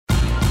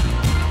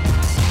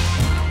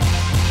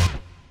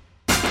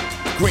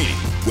Greeny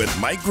with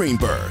Mike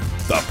Greenberg,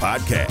 the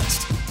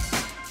podcast.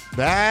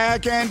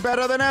 Back and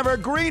better than ever,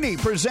 Greeny,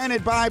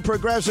 presented by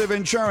Progressive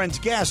Insurance.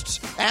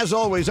 Guests, as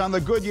always, on the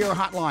Goodyear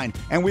Hotline.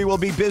 And we will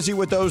be busy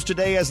with those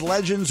today as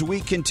Legends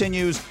Week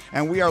continues,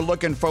 and we are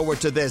looking forward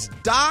to this.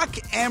 Doc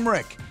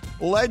Emrick,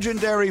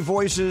 legendary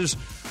voices,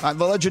 the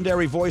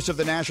legendary voice of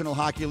the National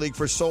Hockey League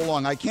for so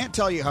long. I can't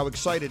tell you how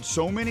excited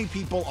so many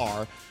people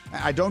are.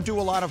 I don't do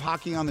a lot of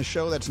hockey on the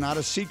show. That's not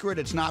a secret.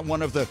 It's not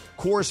one of the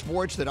core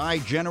sports that I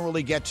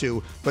generally get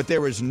to. But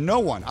there is no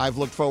one I've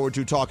looked forward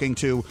to talking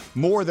to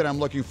more than I'm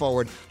looking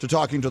forward to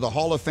talking to the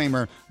Hall of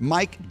Famer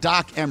Mike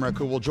Doc Emrick,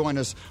 who will join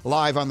us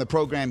live on the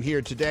program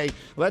here today.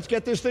 Let's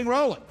get this thing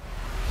rolling.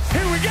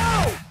 Here we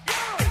go!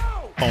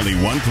 Only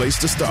one place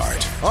to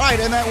start. All right,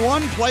 and that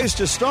one place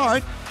to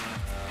start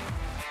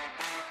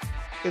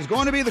is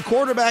going to be the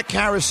quarterback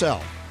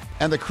carousel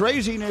and the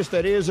craziness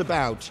that is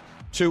about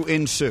to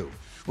ensue.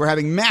 We're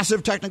having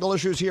massive technical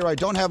issues here. I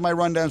don't have my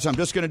rundown, so I'm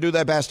just going to do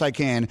the best I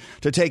can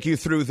to take you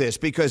through this.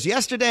 Because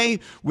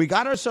yesterday, we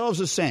got ourselves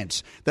a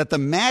sense that the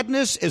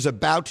madness is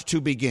about to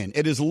begin.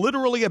 It is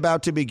literally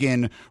about to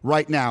begin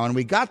right now. And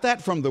we got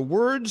that from the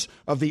words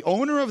of the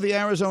owner of the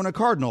Arizona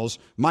Cardinals,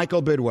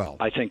 Michael Bidwell.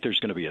 I think there's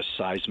going to be a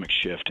seismic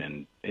shift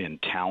in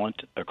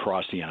talent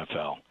across the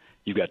NFL.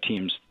 You've got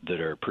teams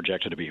that are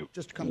projected to be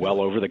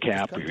well over the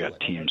cap. You've got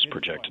teams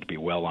projected to be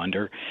well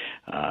under.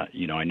 I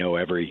know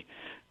every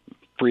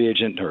free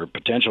agent or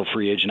potential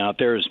free agent out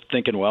there is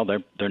thinking, well,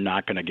 they're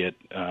not going to get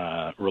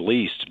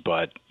released,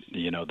 but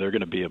they're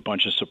going to be a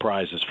bunch of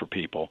surprises for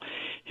people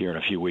here in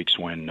a few weeks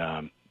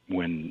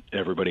when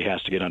everybody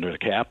has to get under the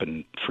cap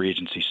and free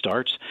agency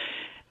starts.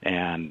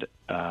 And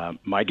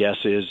my guess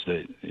is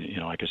that,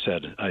 like I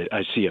said,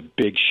 I see a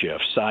big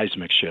shift,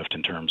 seismic shift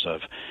in terms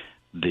of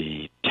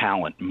the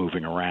talent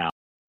moving around.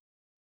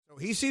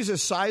 He sees a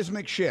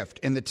seismic shift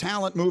in the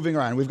talent moving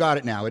around. We've got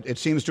it now. It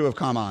seems to have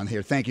come on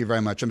here. Thank you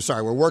very much. I'm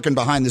sorry. We're working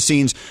behind the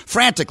scenes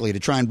frantically to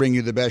try and bring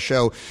you the best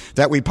show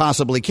that we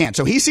possibly can.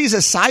 So he sees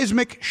a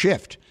seismic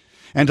shift.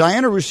 And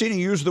Diana Russini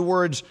used the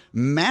words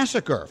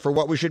massacre for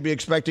what we should be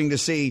expecting to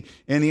see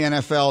in the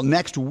NFL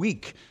next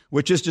week,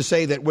 which is to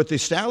say that with the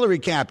salary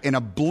cap in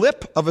a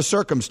blip of a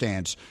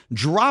circumstance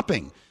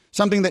dropping,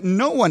 something that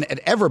no one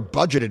had ever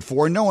budgeted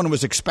for. No one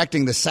was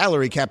expecting the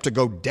salary cap to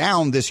go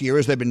down this year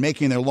as they've been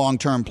making their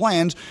long-term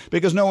plans,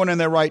 because no one in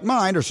their right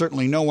mind, or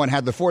certainly no one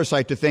had the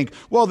foresight to think,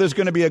 well, there's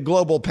going to be a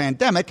global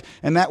pandemic,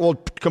 and that will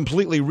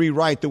completely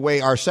rewrite the way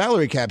our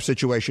salary cap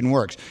situation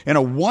works. In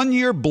a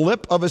one-year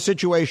blip of a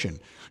situation,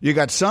 you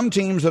got some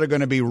teams that are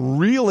going to be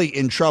really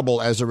in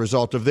trouble as a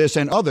result of this,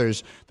 and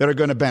others that are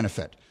going to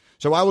benefit.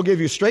 So I will give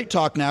you Straight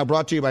Talk now,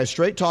 brought to you by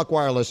Straight Talk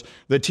Wireless.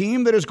 The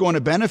team that is going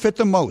to benefit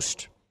the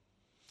most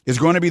is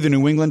going to be the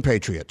New England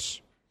Patriots.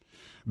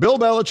 Bill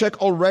Belichick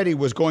already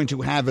was going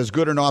to have as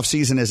good an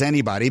offseason as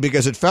anybody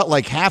because it felt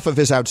like half of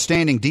his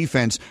outstanding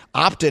defense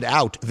opted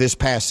out this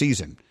past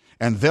season,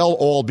 and they'll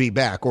all be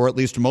back, or at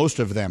least most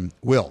of them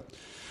will.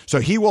 So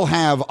he will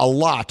have a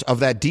lot of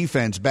that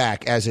defense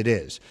back as it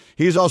is.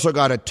 He's also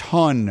got a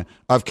ton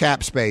of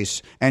cap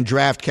space and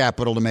draft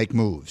capital to make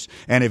moves.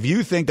 And if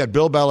you think that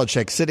Bill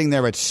Belichick sitting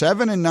there at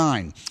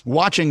 7-9,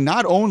 watching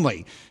not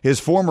only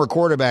his former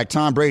quarterback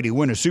Tom Brady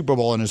win a Super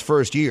Bowl in his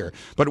first year,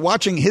 but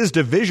watching his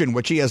division,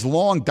 which he has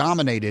long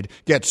dominated,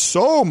 get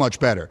so much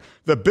better.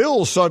 The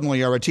Bills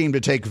suddenly are a team to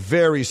take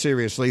very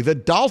seriously. The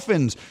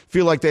Dolphins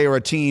feel like they are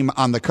a team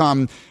on the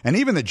come. And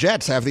even the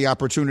Jets have the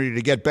opportunity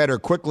to get better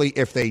quickly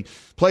if they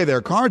play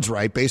their cards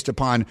right based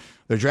upon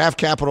the draft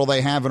capital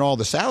they have and all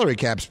the salary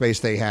cap space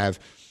they have.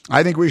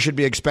 I think we should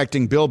be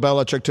expecting Bill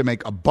Belichick to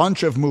make a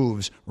bunch of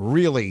moves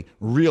really,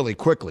 really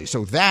quickly.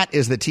 So that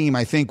is the team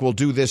I think will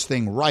do this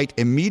thing right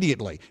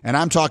immediately. And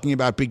I'm talking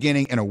about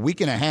beginning in a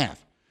week and a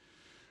half.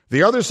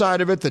 The other side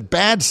of it, the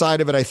bad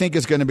side of it, I think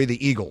is going to be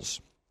the Eagles.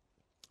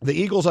 The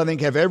Eagles, I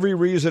think, have every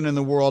reason in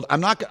the world.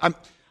 I'm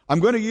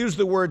going to use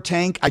the word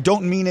tank. I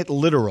don't mean it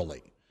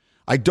literally.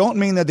 I don't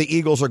mean that the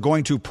Eagles are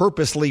going to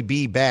purposely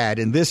be bad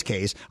in this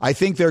case. I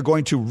think they're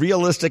going to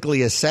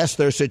realistically assess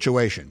their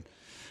situation.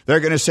 They're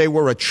going to say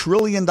we're $1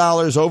 trillion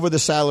over the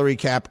salary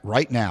cap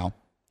right now.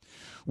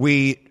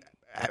 We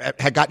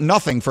had got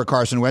nothing for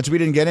Carson Wentz. We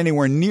didn't get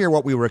anywhere near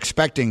what we were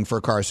expecting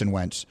for Carson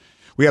Wentz.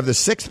 We have the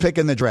 6th pick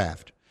in the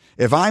draft.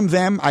 If I'm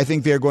them, I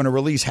think they're going to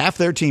release half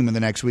their team in the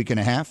next week and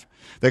a half.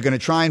 They're going to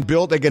try and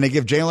build. They're going to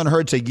give Jalen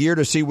Hurts a year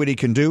to see what he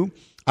can do.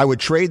 I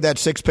would trade that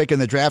 6th pick in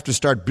the draft to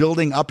start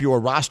building up your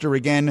roster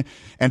again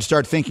and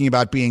start thinking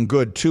about being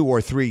good 2 or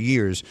 3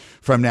 years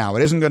from now.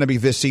 It isn't going to be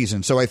this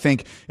season. So I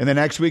think in the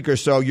next week or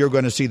so, you're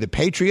going to see the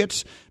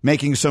Patriots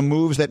making some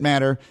moves that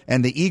matter,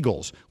 and the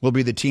Eagles will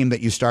be the team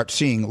that you start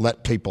seeing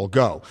let people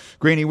go.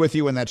 Greeny with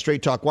you in that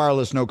Straight Talk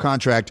Wireless, no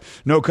contract,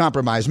 no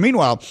compromise.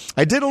 Meanwhile,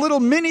 I did a little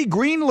mini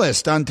green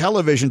list on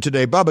television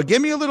today. Bubba,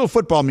 give me a little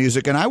football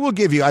music, and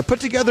I put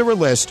together a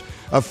list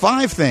of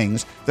 5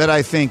 things that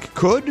I think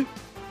could,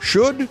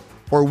 should,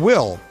 or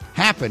will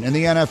happen in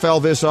the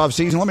NFL this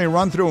offseason. Let me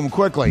run through them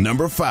quickly.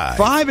 Number 5.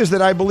 5 is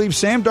that I believe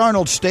Sam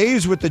Darnold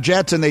stays with the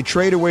Jets and they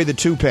trade away the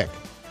 2 pick.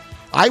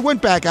 I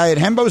went back, I had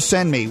Hembo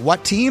send me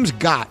what teams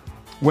got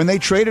when they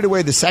traded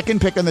away the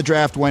second pick in the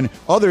draft when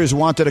others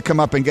wanted to come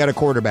up and get a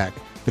quarterback.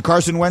 The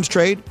Carson Wentz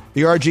trade,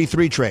 the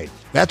RG3 trade.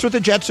 That's what the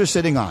Jets are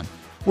sitting on.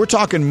 We're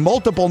talking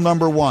multiple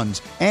number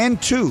ones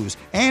and twos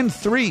and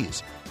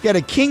threes. Get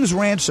a king's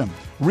ransom.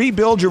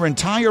 Rebuild your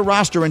entire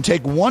roster and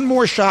take one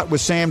more shot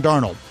with Sam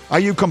Darnold. Are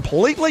you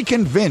completely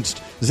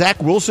convinced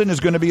Zach Wilson is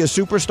going to be a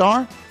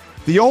superstar?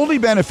 The only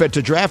benefit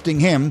to drafting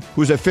him,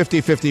 who's a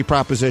 50-50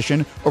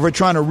 proposition, over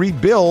trying to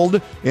rebuild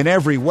in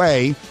every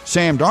way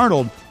Sam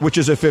Darnold, which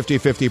is a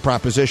 50-50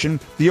 proposition,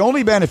 the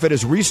only benefit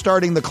is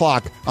restarting the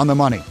clock on the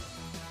money.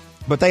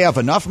 But they have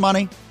enough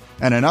money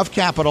and enough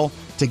capital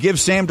to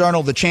give Sam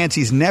Darnold the chance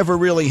he's never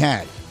really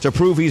had to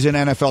prove he's an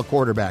NFL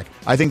quarterback.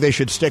 I think they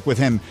should stick with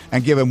him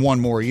and give him one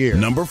more year.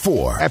 Number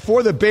 4. At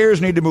 4, the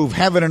Bears need to move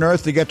heaven and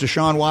earth to get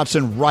Deshaun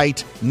Watson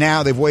right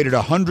now. They've waited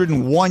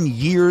 101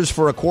 years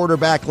for a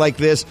quarterback like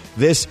this.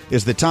 This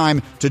is the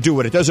time to do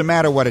it. It doesn't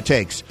matter what it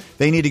takes.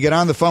 They need to get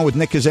on the phone with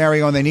Nick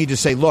Caserio and they need to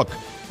say, look,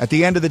 at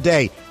the end of the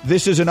day,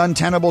 this is an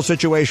untenable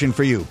situation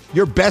for you.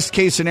 Your best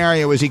case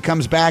scenario is he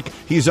comes back,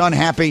 he's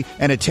unhappy,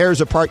 and it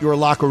tears apart your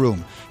locker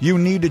room. You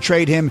need to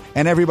trade him,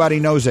 and everybody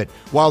knows it.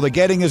 While the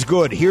getting is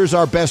good, here's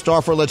our best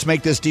offer. Let's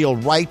make this deal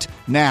right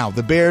now.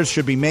 The Bears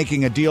should be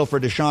making a deal for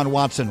Deshaun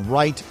Watson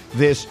right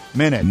this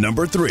minute.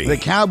 Number 3. The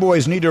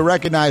Cowboys need to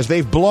recognize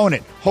they've blown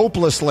it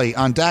hopelessly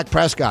on Dak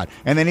Prescott,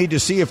 and they need to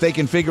see if they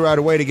can figure out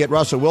a way to get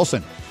Russell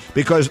Wilson.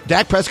 Because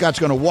Dak Prescott's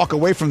going to walk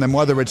away from them,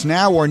 whether it's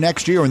now or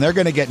next year, and they're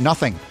going to get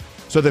nothing.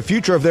 So the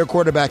future of their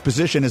quarterback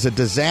position is a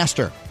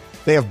disaster.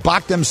 They have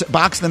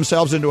boxed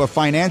themselves into a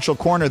financial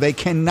corner they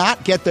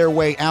cannot get their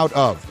way out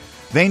of.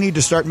 They need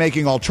to start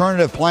making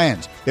alternative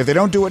plans. If they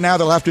don't do it now,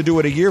 they'll have to do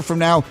it a year from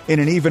now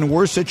in an even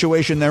worse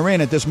situation they're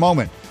in at this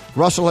moment.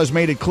 Russell has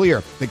made it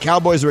clear the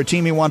Cowboys are a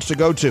team he wants to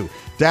go to.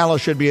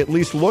 Dallas should be at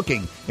least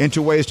looking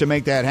into ways to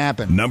make that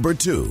happen. Number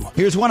 2.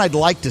 Here's one I'd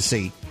like to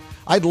see.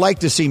 I'd like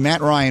to see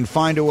Matt Ryan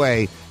find a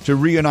way to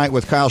reunite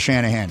with Kyle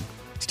Shanahan.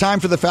 It's time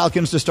for the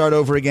Falcons to start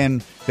over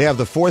again. They have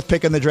the 4th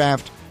pick in the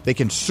draft. They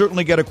can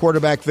certainly get a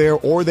quarterback there,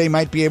 or they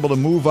might be able to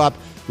move up.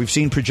 We've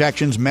seen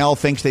projections. Mel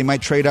thinks they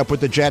might trade up with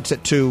the Jets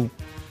at 2.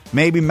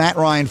 Maybe Matt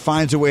Ryan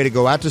finds a way to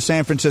go out to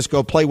San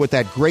Francisco, play with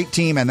that great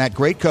team and that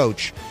great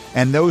coach,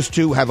 and those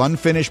two have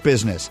unfinished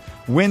business.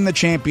 Win the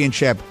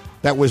championship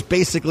that was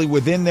basically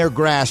within their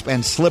grasp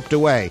and slipped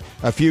away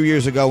a few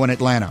years ago in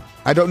Atlanta.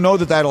 I don't know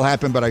that that'll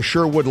happen, but I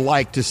sure would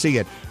like to see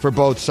it for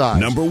both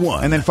sides. Number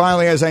 1. And then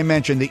finally, as I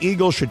mentioned, the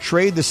Eagles should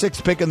trade the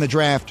 6th pick in the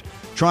draft,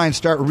 try and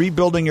start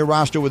rebuilding your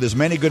roster with as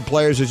many good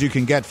players as you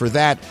can get for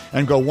that,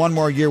 and go one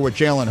more year with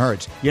Jalen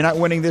Hurts. You're not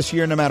winning this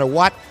year no matter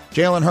what.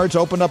 Jalen Hurts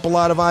opened up a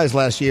lot of eyes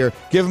last year.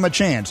 Give him a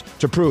chance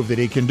to prove that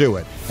he can do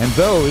it. And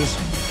those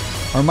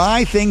are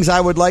my things I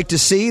would like to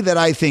see that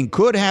I think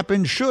could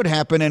happen, should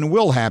happen, and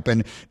will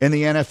happen in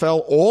the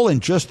NFL, all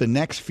in just the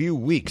next few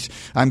weeks.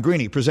 I'm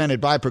Greeny,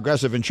 presented by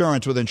Progressive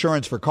Insurance, with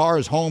insurance for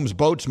cars, homes,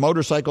 boats,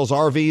 motorcycles,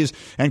 RVs,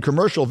 and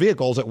commercial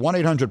vehicles at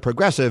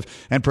 1-800-PROGRESSIVE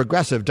and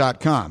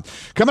Progressive.com.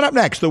 Coming up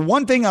next, the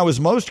one thing I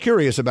was most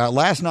curious about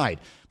last night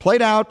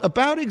played out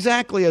about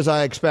exactly as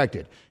I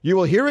expected. You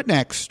will hear it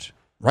next,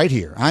 right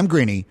here. I'm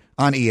Greeny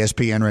on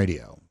ESPN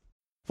Radio.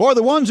 For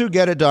the ones who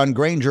get it done,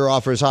 Grainger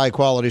offers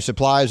high-quality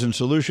supplies and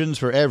solutions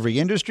for every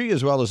industry,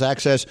 as well as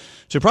access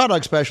to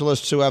product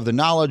specialists who have the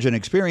knowledge and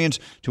experience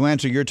to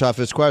answer your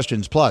toughest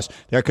questions. Plus,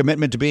 their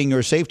commitment to being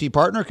your safety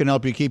partner can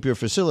help you keep your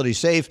facility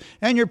safe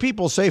and your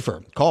people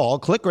safer. Call,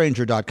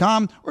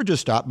 clickgrainger.com, or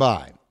just stop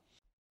by.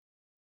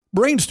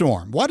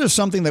 Brainstorm. What is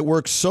something that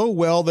works so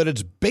well that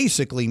it's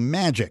basically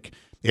magic?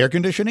 Air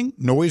conditioning,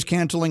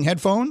 noise-canceling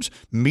headphones,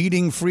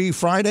 meeting-free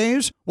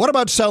Fridays? What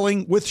about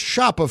selling with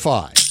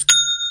Shopify?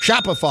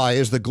 Shopify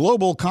is the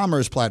global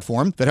commerce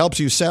platform that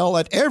helps you sell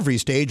at every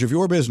stage of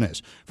your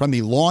business. From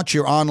the launch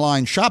your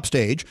online shop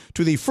stage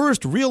to the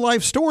first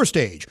real-life store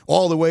stage,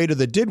 all the way to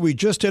the did we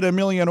just hit 1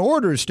 million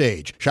orders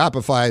stage.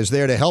 Shopify is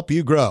there to help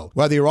you grow.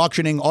 Whether you're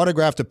auctioning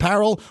autographed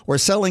apparel or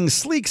selling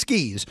sleek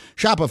skis,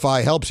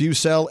 Shopify helps you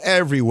sell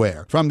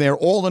everywhere. From their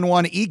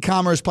all-in-one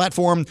e-commerce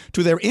platform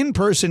to their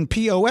in-person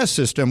POS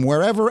system,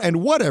 wherever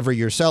and whatever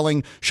you're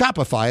selling,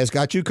 Shopify has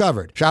got you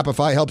covered.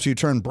 Shopify helps you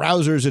turn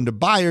browsers into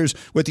buyers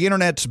with the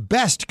internet's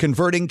best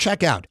converting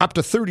checkout, up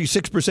to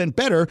 36%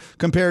 better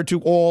compared to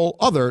all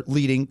other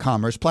leading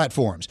commerce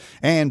platforms.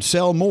 And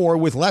sell more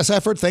with less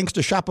effort thanks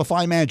to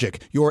Shopify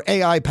Magic, your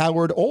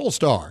AI-powered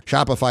all-star.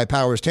 Shopify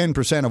powers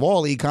 10% of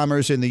all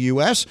e-commerce in the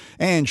U.S.,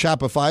 and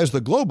Shopify is the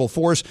global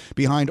force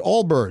behind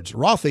Allbirds,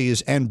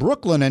 Rothy's, and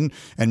Brooklinen,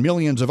 and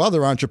millions of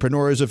other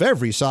entrepreneurs of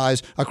every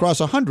size across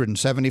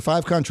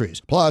 175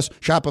 countries. Plus,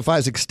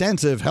 Shopify's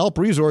extensive help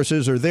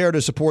resources are there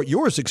to support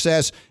your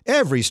success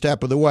every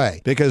step of the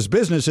way, because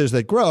businesses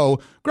that grow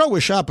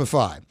with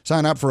Shopify.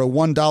 Sign up for a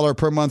 $1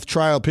 per month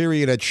trial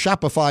period at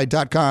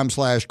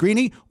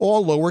shopify.com/greeny,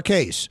 all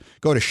lowercase.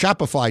 Go to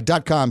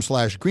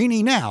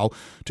shopify.com/greeny now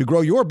to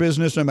grow your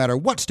business no matter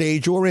what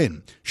stage you're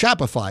in.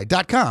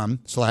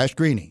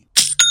 Shopify.com/greeny.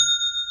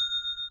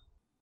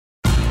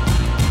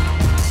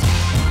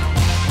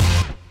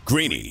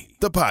 Greeny,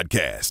 the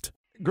podcast.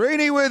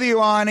 Greeny with you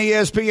on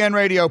ESPN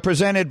Radio,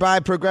 presented by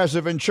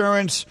Progressive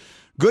Insurance.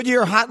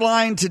 Goodyear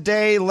Hotline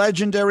today.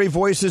 Legendary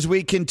Voices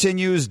Week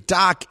continues.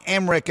 Doc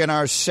Emrick in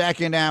our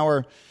second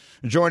hour,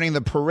 joining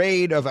the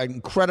parade of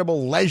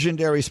incredible,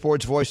 legendary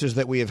sports voices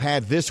that we have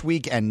had this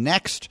week and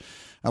next.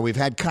 We've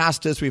had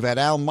Costas, we've had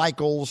Al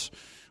Michaels,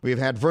 we've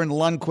had Vern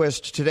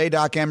Lundquist. Today,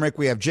 Doc Emrick,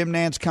 we have Jim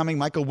Nantz coming,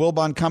 Michael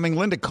Wilbon coming,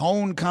 Linda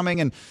Cohn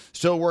coming, and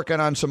still working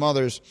on some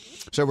others.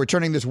 So we're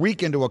turning this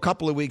week into a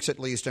couple of weeks at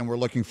least, and we're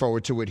looking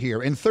forward to it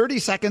here. In 30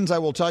 seconds, I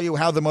will tell you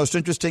how the most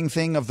interesting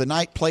thing of the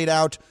night played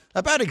out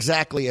about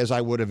exactly as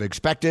I would have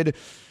expected.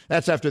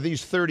 That's after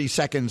these 30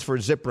 seconds for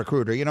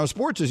ZipRecruiter. You know,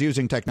 sports is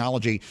using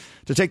technology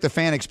to take the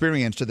fan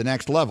experience to the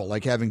next level,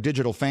 like having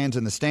digital fans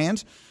in the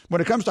stands. When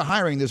it comes to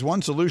hiring, there's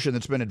one solution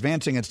that's been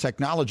advancing its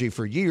technology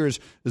for years,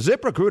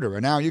 ZipRecruiter.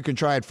 And now you can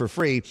try it for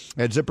free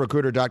at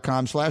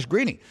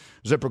ZipRecruiter.com/Greeny.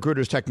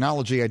 ZipRecruiter's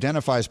technology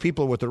identifies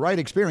people with the right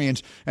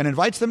experience and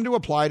invites them to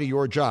apply to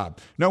your job.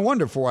 No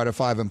wonder 4 out of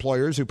 5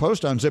 employers who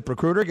post on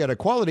ZipRecruiter get a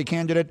quality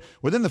candidate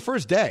within the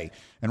first day.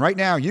 And right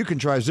now, you can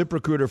try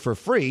ZipRecruiter for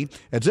free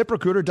at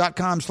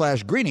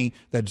ZipRecruiter.com/Greeny.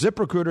 That's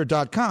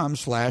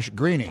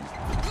ZipRecruiter.com/Greeny.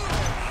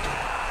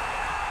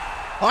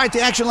 All right,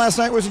 the action last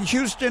night was in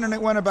Houston, and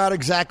it went about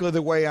exactly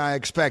the way I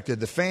expected.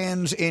 The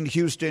fans in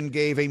Houston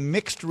gave a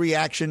mixed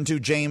reaction to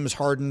James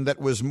Harden that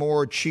was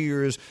more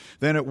cheers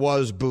than it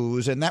was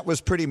boos, and that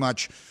was pretty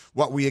much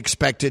what we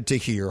expected to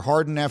hear.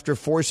 Harden, after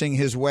forcing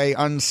his way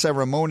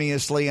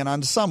unceremoniously and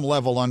on some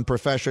level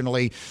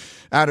unprofessionally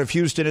out of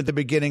Houston at the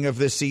beginning of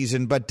this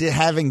season, but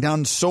having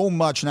done so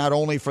much not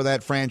only for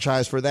that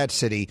franchise, for that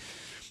city,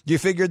 you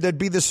figured there'd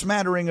be the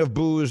smattering of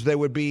boos, there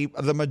would be,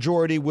 the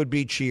majority would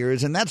be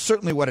cheers, and that's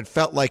certainly what it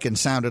felt like and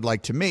sounded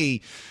like to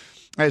me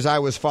as I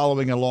was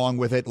following along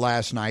with it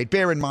last night.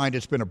 Bear in mind,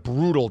 it's been a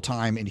brutal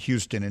time in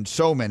Houston in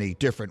so many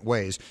different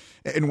ways,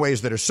 in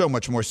ways that are so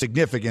much more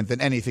significant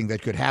than anything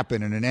that could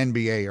happen in an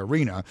NBA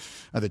arena.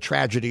 The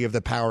tragedy of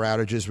the power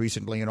outages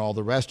recently and all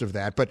the rest of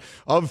that, but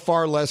of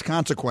far less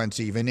consequence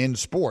even in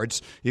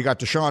sports. You got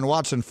Deshaun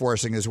Watson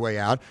forcing his way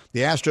out.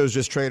 The Astros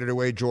just traded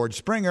away George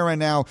Springer, and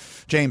now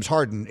James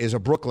Harden is a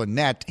Brooklyn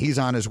Net. He's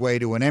on his way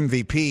to an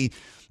MVP,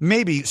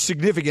 maybe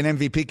significant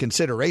MVP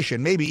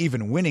consideration, maybe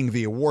even winning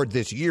the award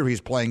this year.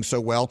 He's playing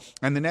so well,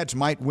 and the Nets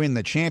might win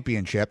the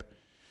championship.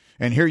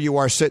 And here you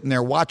are sitting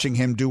there watching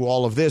him do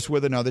all of this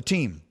with another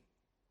team.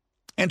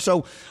 And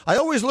so I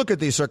always look at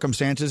these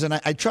circumstances, and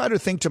I try to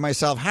think to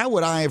myself, how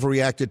would I have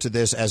reacted to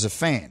this as a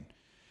fan?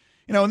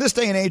 You know, in this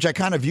day and age, I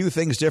kind of view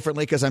things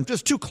differently because I'm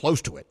just too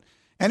close to it.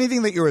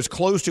 Anything that you're as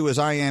close to as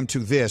I am to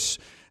this,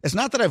 it's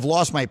not that I've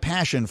lost my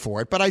passion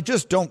for it, but I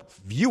just don't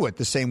view it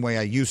the same way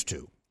I used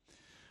to.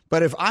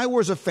 But if I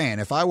was a fan,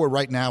 if I were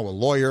right now a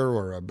lawyer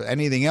or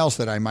anything else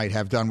that I might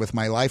have done with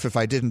my life, if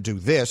I didn't do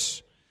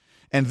this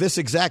and this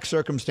exact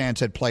circumstance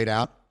had played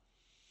out,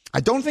 I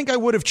don't think I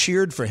would have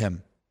cheered for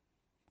him.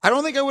 I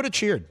don't think I would have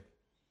cheered.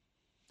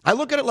 I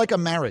look at it like a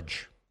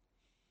marriage.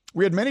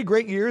 We had many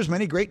great years,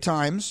 many great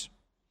times.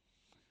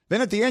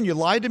 Then at the end, you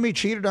lied to me,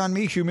 cheated on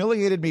me,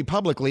 humiliated me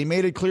publicly,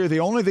 made it clear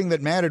the only thing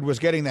that mattered was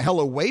getting the hell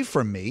away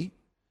from me.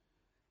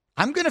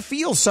 I'm going to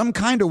feel some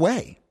kind of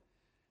way.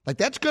 Like,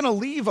 that's going to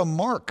leave a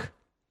mark.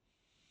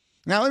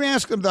 Now, let me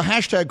ask them. The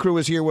hashtag crew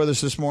is here with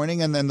us this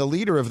morning, and then the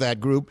leader of that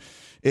group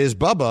is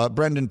Bubba,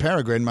 Brendan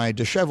Peregrine, my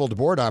disheveled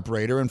board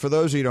operator. And for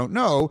those who don't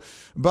know,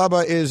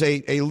 Bubba is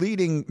a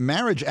leading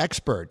marriage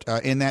expert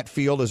in that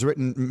field, has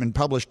written and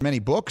published many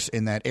books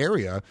in that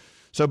area.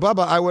 So,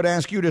 Bubba, I would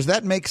ask you, does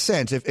that make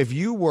sense? If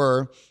you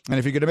were, and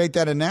if you're going to make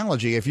that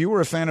analogy, if you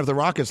were a fan of the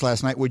Rockets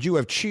last night, would you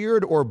have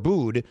cheered or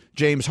booed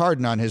James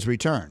Harden on his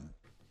return?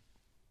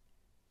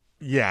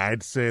 Yeah,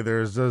 I'd say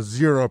there's a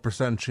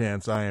 0%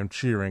 chance I am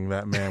cheering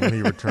that man when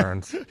he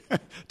returns.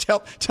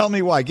 Tell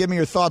me why. Give me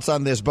your thoughts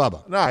on this,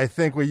 Bubba. No, I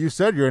think what you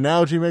said, your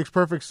analogy makes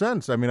perfect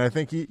sense. I mean, I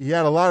think he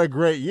had a lot of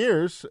great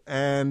years,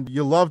 and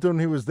you loved him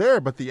when he was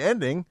there, but the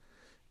ending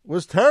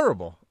was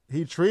terrible.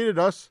 He treated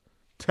us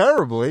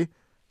terribly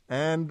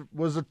and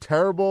was a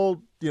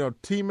terrible,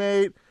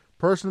 teammate,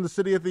 person in the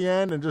city at the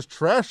end, and just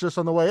trashed us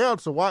on the way out.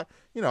 So why,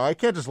 I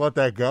can't just let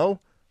that go.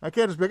 I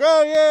can't just be like,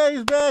 oh, yeah,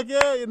 he's back,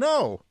 yeah,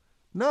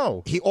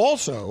 No. He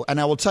also, and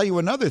I will tell you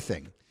another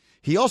thing,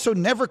 he also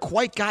never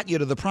quite got you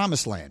to the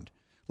promised land.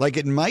 Like,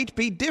 it might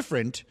be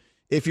different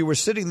if you were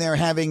sitting there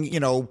having,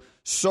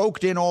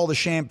 soaked in all the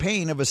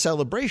champagne of a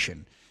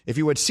celebration. If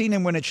you had seen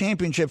him win a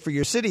championship for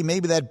your city,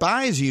 maybe that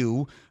buys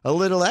you a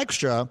little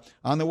extra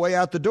on the way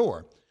out the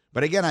door.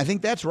 But again, I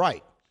think that's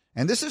right.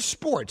 And this is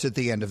sports at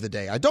the end of the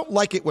day. I don't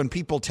like it when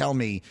people tell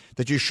me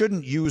that you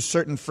shouldn't use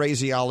certain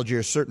phraseology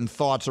or certain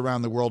thoughts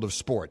around the world of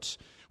sports.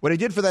 What he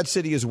did for that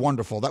city is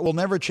wonderful. That will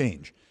never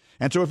change.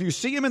 And so if you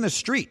see him in the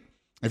street,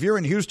 if you're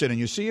in Houston and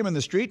you see him in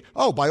the street,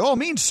 by all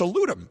means,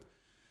 salute him.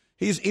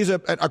 He's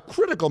a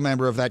critical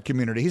member of that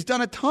community. He's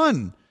done a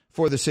ton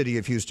for the city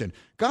of Houston.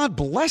 God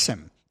bless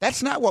him.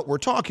 That's not what we're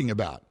talking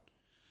about.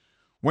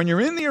 When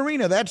you're in the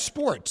arena, that's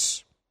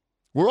sports.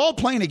 We're all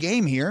playing a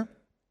game here.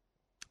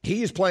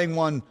 He is playing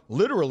one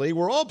literally.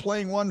 We're all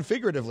playing one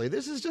figuratively.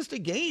 This is just a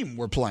game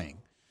we're playing.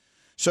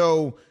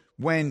 So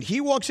when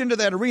he walks into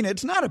that arena,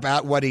 it's not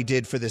about what he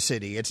did for the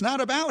city. It's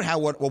not about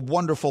what a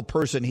wonderful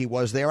person he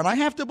was there. And I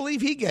have to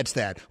believe he gets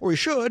that, or he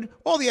should.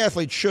 All the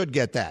athletes should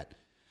get that.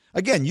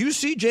 Again, you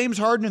see James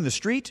Harden in the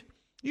street,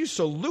 you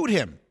salute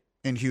him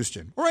in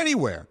Houston or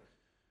anywhere.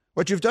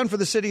 What you've done for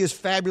the city is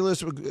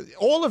fabulous.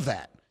 All of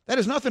that. That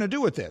has nothing to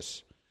do with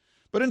this.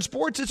 But in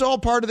sports, it's all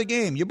part of the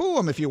game. You boo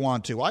them if you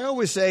want to. I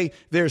always say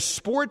there's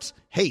sports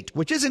hate,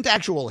 which isn't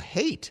actual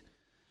hate.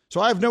 So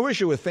I have no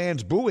issue with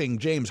fans booing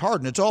James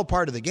Harden. It's all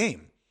part of the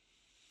game.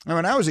 And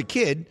when I was a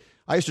kid,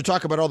 I used to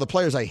talk about all the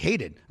players I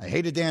hated. I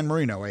hated Dan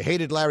Marino. I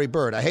hated Larry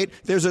Bird.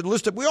 There's a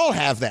list of, we all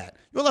have that.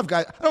 You all have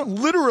guys. I don't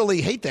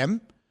literally hate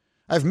them.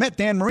 I've met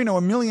Dan Marino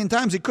a million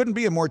times. He couldn't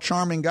be a more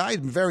charming guy,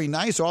 very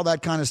nice, all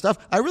that kind of stuff.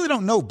 I really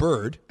don't know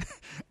Bird.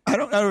 I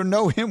don't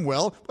know him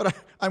well, but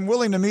I'm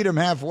willing to meet him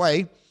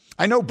halfway.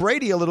 I know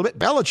Brady a little bit.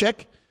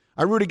 Belichick.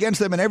 I root against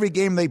them in every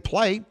game they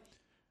play.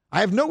 I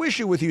have no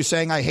issue with you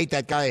saying I hate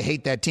that guy, I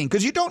hate that team,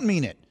 because you don't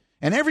mean it.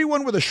 And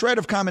everyone with a shred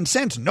of common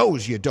sense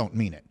knows you don't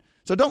mean it.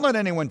 So don't let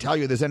anyone tell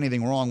you there's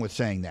anything wrong with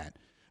saying that.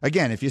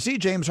 Again, if you see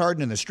James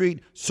Harden in the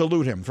street,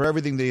 salute him for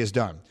everything that he has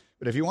done.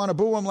 But if you want to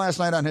boo him last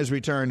night on his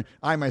return,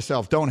 I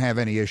myself don't have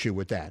any issue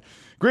with that.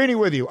 Greeny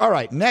with you. All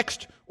right,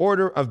 next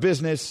order of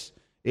business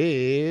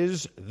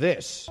is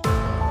this.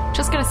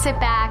 Just going to sit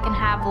back and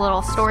have a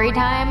little story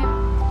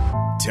time.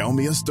 Tell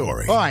me a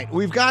story. All right,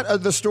 we've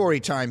got the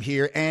story time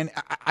here, and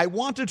I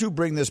wanted to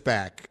bring this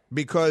back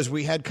because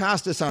we had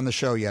Costas on the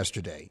show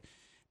yesterday.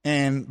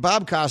 And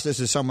Bob Costas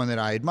is someone that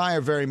I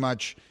admire very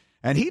much,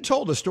 and he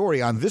told a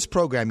story on this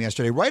program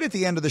yesterday, right at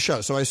the end of the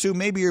show. So I assume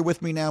maybe you're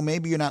with me now,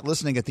 maybe you're not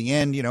listening at the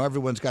end. You know,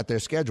 everyone's got their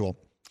schedule.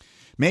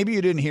 Maybe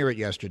you didn't hear it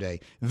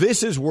yesterday.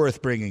 This is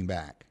worth bringing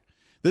back.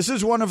 This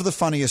is one of the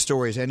funniest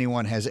stories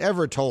anyone has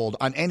ever told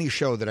on any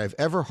show that I've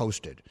ever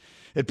hosted.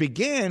 It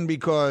began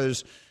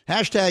because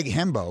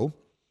 #Hembo,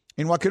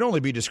 in what could only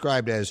be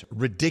described as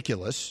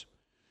ridiculous,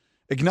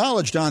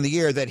 acknowledged on the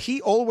air that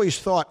he always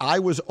thought I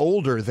was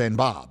older than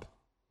Bob.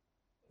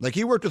 Like,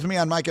 he worked with me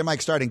on Mike and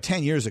Mike starting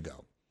 10 years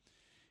ago.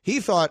 He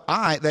thought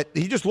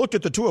he just looked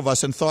at the two of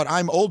us and thought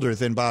I'm older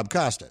than Bob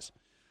Costas.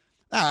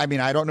 Now, I mean,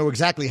 I don't know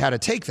exactly how to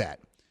take that.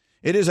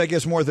 It is, I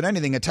guess, more than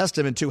anything, a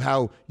testament to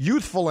how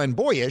youthful and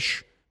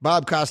boyish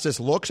Bob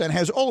Costas looks and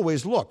has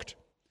always looked.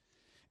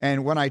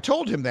 And when I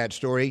told him that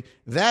story,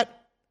 that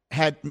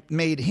had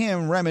made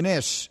him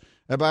reminisce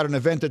about an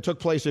event that took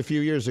place a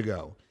few years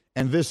ago.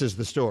 And this is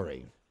the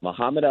story.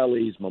 Muhammad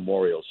Ali's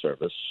memorial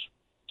service,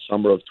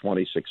 summer of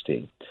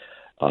 2016.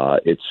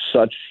 It's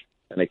such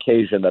an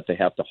occasion that they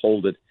have to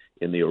hold it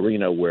in the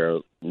arena where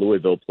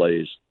Louisville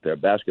plays their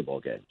basketball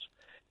games.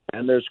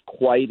 And there's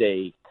quite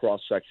a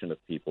cross-section of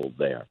people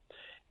there.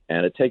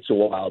 And it takes a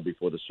while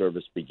before the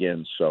service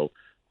begins, so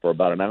for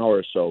about an hour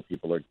or so,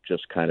 people are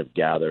just kind of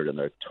gathered, and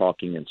they're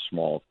talking in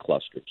small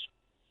clusters.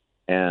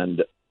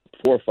 And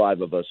 4 or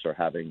 5 of us are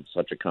having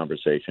such a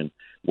conversation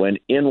when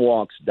in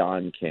walks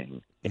Don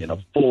King in a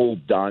full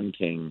Don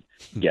King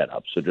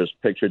getup. So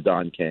just picture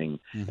Don King,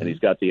 and he's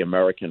got the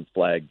American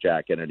flag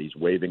jacket, and he's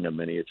waving a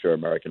miniature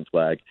American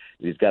flag.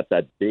 And he's got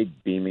that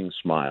big beaming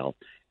smile,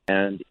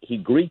 and he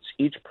greets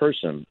each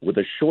person with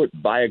a short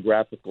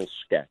biographical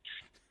sketch.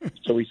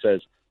 So he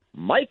says,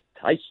 Mike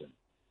Tyson,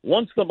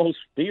 once the most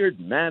feared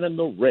man in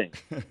the ring.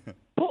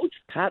 Coach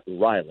Pat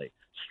Riley,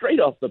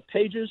 straight off the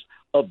pages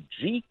of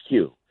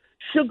GQ.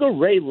 Sugar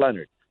Ray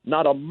Leonard,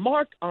 not a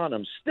mark on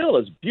him, still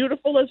as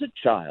beautiful as a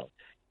child.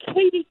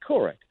 Katie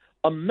Couric,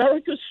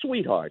 America's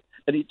sweetheart.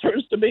 And he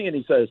turns to me and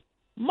he says,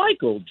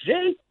 Michael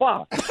J.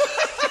 Fox.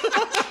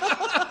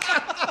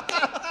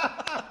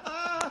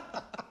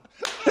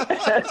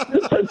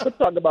 Let's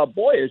talk about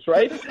boyish,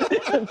 right?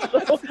 And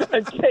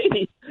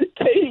Katie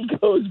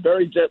goes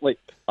very gently,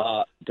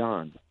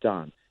 Don,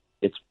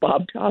 it's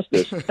Bob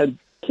Costas. And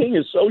King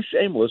is so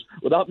shameless,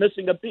 without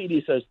missing a beat,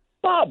 he says,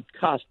 Bob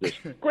Costas,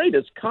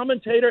 greatest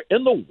commentator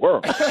in the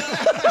world.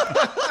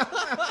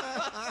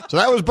 So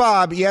that was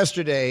Bob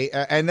yesterday,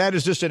 and that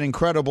is just an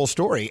incredible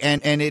story.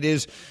 And it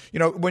is, you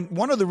know,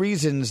 one of the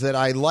reasons that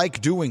I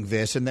like doing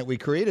this and that we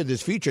created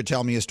this feature,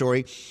 Tell Me a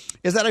Story,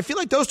 is that I feel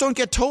like those don't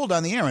get told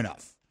on the air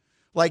enough.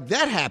 Like,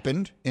 that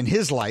happened in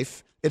his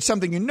life. It's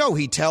something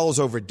he tells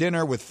over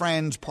dinner with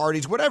friends,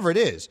 parties, whatever it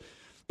is.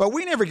 But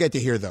we never get to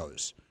hear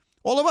those.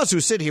 All of us who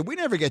sit here, we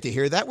never get to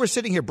hear that. We're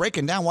sitting here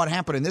breaking down what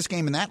happened in this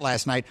game and that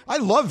last night. I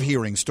love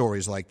hearing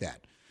stories like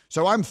that.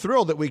 So I'm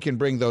thrilled that we can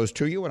bring those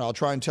to you, and I'll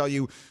try and tell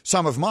you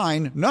some of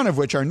mine, none of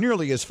which are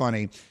nearly as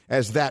funny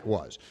as that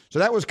was. So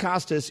that was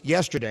Costas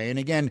yesterday. And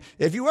again,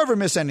 if you ever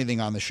miss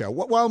anything on the show,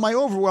 while my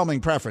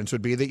overwhelming preference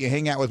would be that you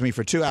hang out with me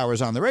for 2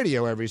 hours on the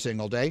radio every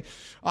single day,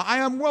 I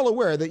am well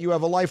aware that you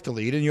have a life to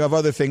lead and you have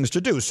other things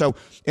to do. So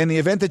in the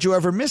event that you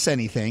ever miss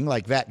anything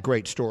like that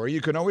great story,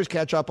 you can always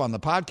catch up on the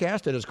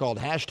podcast. It is called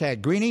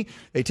 #Greeny.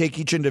 They take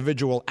each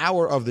individual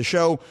hour of the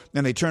show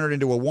and they turn it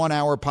into a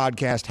 1-hour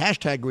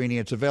podcast, #Greeny.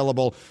 It's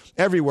available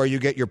everywhere you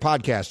get your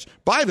podcasts.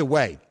 By the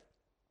way,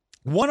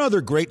 One other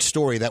great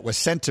story that was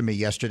sent to me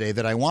yesterday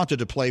that I wanted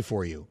to play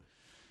for you.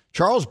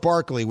 Charles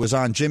Barkley was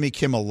on Jimmy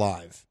Kimmel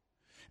Live.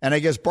 And I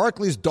guess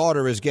Barkley's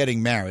daughter is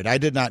getting married. I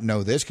did not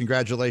know this.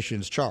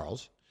 Congratulations,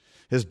 Charles.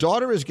 His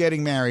daughter is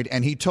getting married,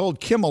 and he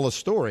told Kimmel a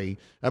story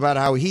about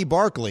how he,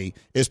 Barkley,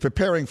 is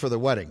preparing for the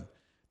wedding.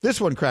 This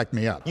one cracked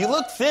me up. You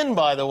look thin,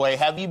 by the way.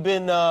 Have you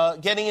been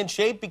getting in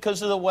shape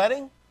because of the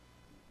wedding?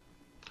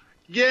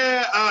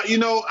 Yeah,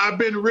 I've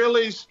been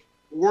really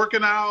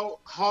working out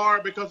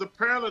hard because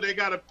apparently they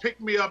got to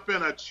pick me up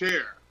in a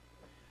chair.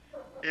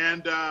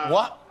 And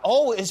what?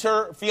 Oh, is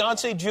her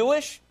fiance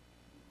Jewish?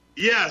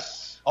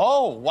 Yes.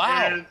 Oh,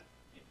 wow. And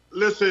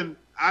listen,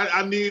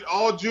 I need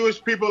all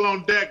Jewish people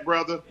on deck,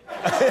 brother.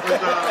 Hey,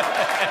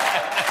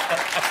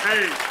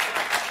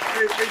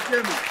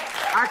 Jimmy,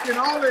 I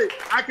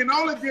can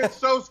only get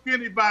so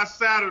skinny by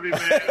Saturday,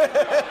 man.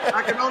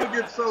 I can only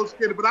get so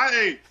skinny, but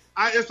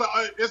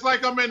it's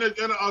like I'm in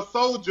a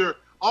soldier.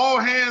 All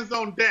hands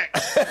on deck.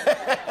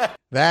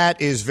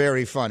 That is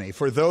very funny.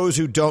 For those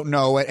who don't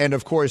know, and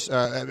of course,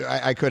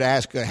 I could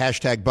ask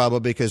hashtag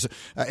Bubba because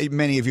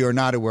many of you are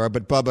not aware,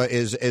 but Bubba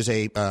is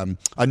a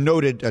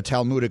noted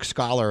Talmudic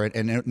scholar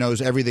and knows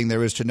everything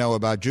there is to know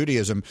about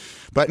Judaism.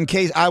 But in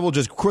case, I will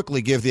just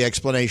quickly give the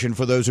explanation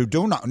for those who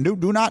do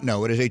not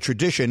know. It is a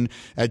tradition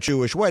at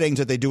Jewish weddings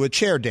that they do a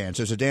chair dance.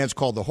 There's a dance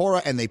called the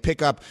Hora, and they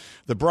pick up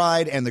the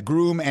bride and the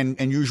groom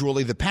and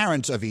usually the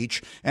parents of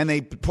each, and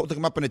they put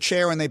them up in a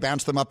chair and they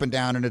bounce them up and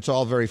down, and it's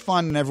all very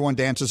fun, and everyone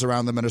dances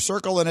around them in a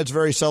circle, and it's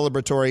very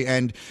celebratory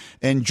and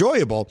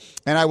enjoyable.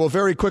 And I will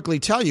very quickly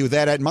tell you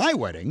that at my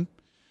wedding,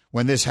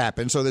 when this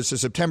happened, so this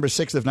is September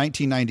 6th of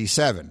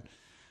 1997,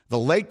 the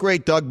late,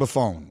 great Doug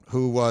Buffone,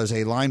 who was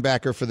a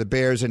linebacker for the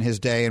Bears in his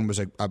day and was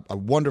a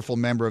wonderful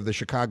member of the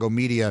Chicago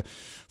media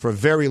for a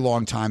very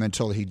long time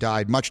until he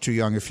died much too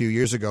young a few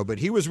years ago. But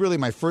he was really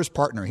my first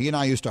partner. He and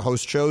I used to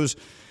host shows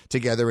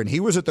together, and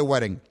he was at the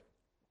wedding.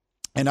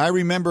 And I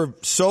remember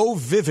so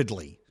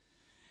vividly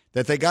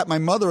that they got my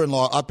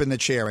mother-in-law up in the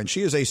chair, and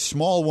she is a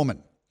small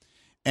woman.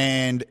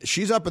 And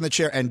she's up in the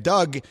chair, and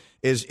Doug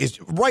is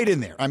right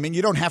in there. I mean,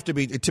 you don't have to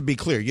be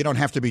clear, you don't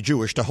have to be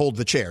Jewish to hold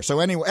the chair. So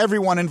anyway,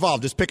 everyone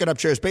involved is picking up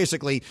chairs.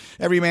 Basically,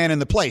 every man in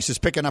the place is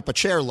picking up a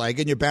chair leg,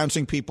 and you're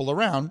bouncing people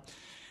around.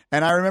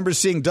 And I remember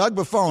seeing Doug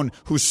Buffone,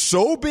 who's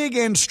so big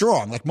and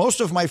strong. Like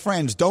most of my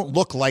friends don't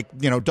look like,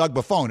 Doug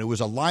Buffone, who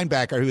was a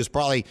linebacker who was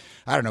probably,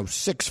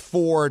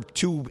 6'4",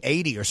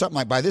 280 or something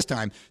like by this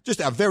time, just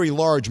a very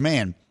large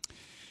man.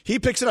 He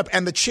picks it up,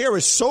 and the chair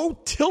is so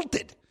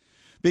tilted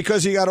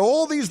because you got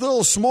all these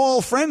little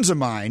small friends of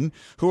mine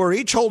who are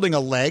each holding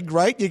a leg,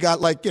 right? You got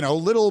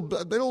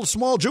little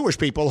small Jewish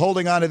people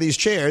holding onto these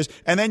chairs,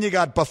 and then you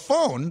got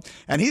Buffone,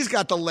 and he's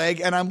got the leg,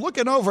 and I'm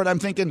looking over and I'm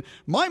thinking,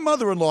 my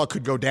mother-in-law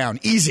could go down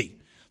easy.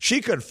 She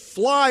could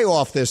fly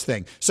off this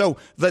thing. So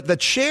the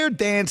chair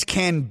dance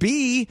can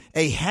be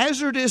a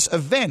hazardous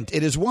event.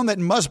 It is one that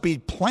must be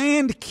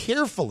planned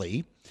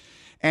carefully.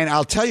 And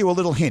I'll tell you a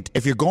little hint.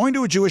 If you're going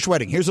to a Jewish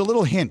wedding, here's a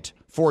little hint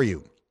for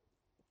you.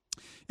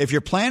 If you're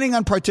planning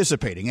on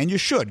participating, and you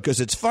should because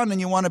it's fun and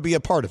you want to be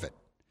a part of it,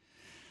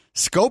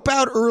 scope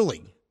out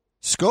early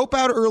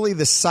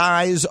the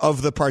size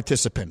of the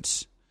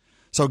participants.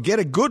 So get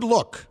a good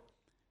look.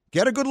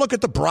 Get a good look at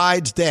the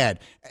bride's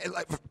dad.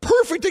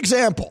 Perfect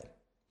example.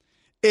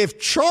 If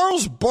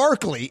Charles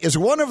Barkley is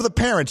one of the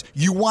parents,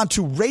 you want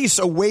to race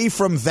away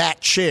from that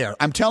chair.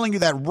 I'm telling you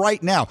that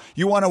right now.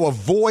 You want to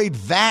avoid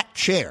that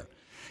chair.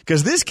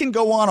 Because this can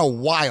go on a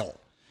while.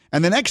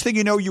 And the next thing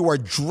you know, you are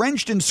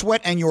drenched in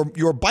sweat and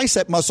your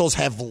bicep muscles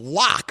have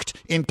locked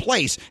in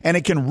place. And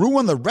it can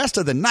ruin the rest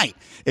of the night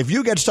if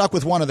you get stuck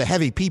with one of the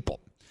heavy people.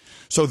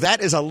 So that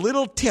is a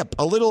little tip,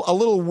 a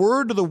little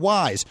word to the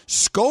wise.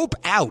 Scope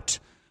out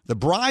the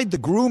bride, the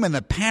groom, and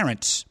the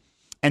parents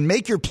and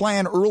make your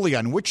plan early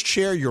on which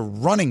chair you're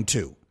running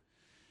to.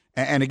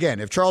 And again,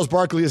 if Charles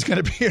Barkley is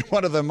going to be in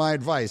one of them, my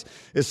advice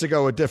is to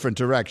go a different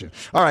direction.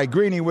 All right,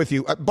 Greeny with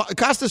you.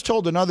 Costas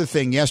told another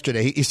thing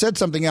yesterday. He said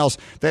something else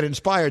that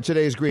inspired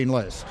today's Green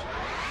List.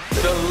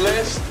 The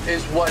list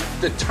is what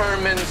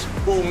determines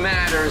who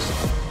matters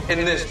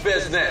in this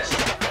business.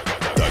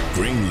 The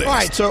Green List. All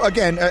right, so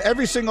again,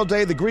 every single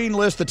day, the Green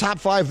List, the top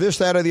 5, this,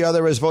 that, or the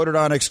other, is voted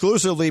on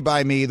exclusively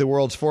by me, the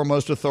world's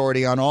foremost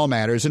authority on all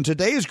matters. And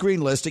today's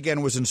Green List,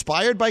 again, was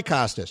inspired by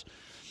Costas.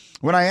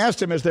 When I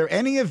asked him, is there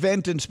any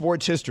event in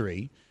sports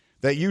history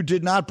that you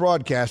did not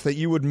broadcast that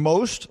you would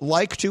most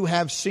like to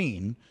have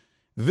seen,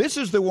 this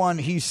is the one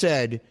he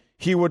said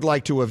he would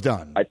like to have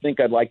done. I think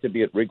I'd like to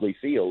be at Wrigley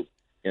Field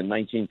in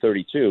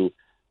 1932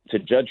 to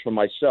judge for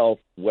myself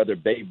whether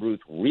Babe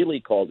Ruth really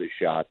called his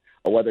shot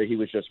or whether he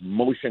was just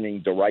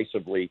motioning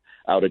derisively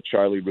out at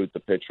Charlie Root, the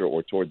pitcher,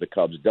 or toward the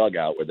Cubs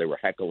dugout where they were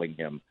heckling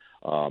him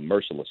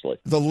mercilessly.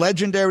 The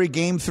legendary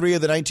Game 3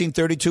 of the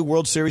 1932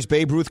 World Series,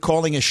 Babe Ruth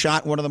calling a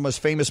shot, one of the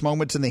most famous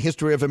moments in the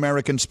history of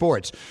American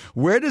sports.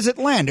 Where does it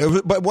land?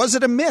 But was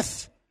it a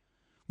myth?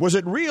 Was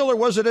it real or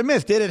was it a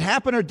myth? Did it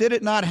happen or did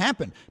it not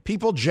happen?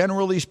 People,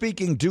 generally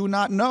speaking, do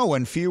not know,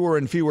 and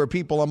fewer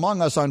people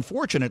among us,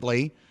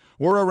 unfortunately,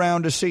 were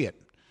around to see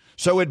it.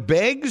 So it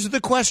begs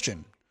the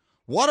question,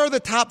 What are the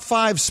top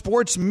 5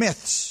 sports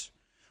myths?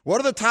 What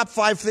are the top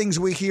 5 things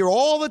we hear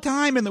all the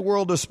time in the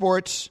world of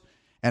sports?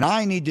 And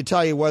I need to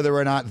tell you whether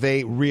or not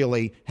they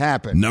really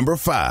happen. Number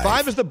 5.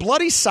 5 is the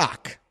bloody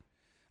sock.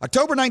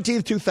 October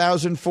 19th,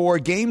 2004,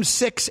 Game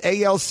 6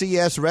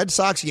 ALCS Red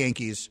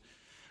Sox-Yankees.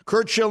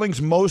 Curt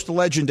Schilling's most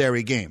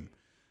legendary game.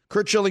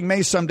 Curt Schilling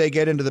may someday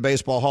get into the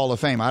Baseball Hall of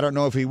Fame. I don't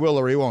know if he will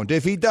or he won't.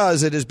 If he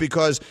does, it is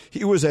because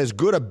he was as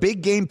good a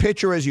big game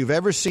pitcher as you've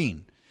ever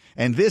seen.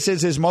 And this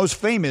is his most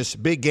famous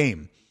big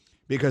game.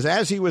 Because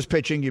as he was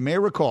pitching, you may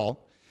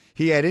recall,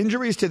 he had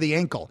injuries to the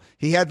ankle.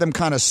 He had them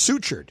kind of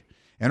sutured.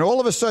 And all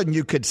of a sudden,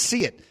 you could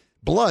see it.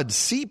 Blood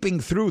seeping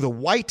through the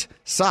white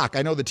sock.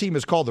 I know the team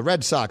is called the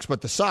Red Sox,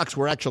 but the socks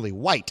were actually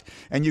white,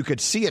 and you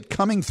could see it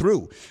coming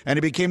through. And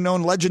it became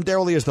known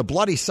legendarily as the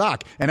bloody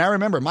sock. And I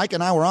remember Mike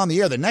and I were on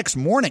the air the next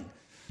morning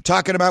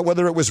talking about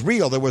whether it was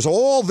real. There was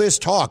all this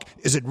talk.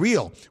 Is it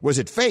real? Was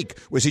it fake?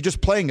 Was he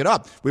just playing it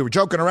up? We were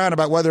joking around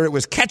about whether it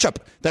was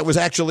ketchup that was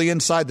actually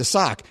inside the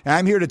sock. And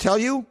I'm here to tell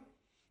you,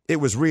 it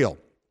was real.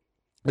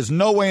 There's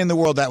no way in the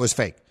world that was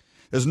fake.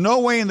 There's no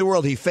way in the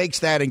world he fakes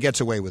that and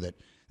gets away with it.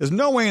 There's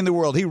no way in the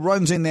world he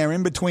runs in there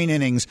in between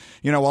innings,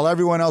 while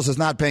everyone else is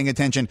not paying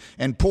attention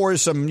and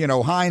pours some,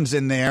 Heinz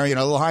in there,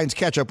 little Heinz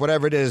ketchup,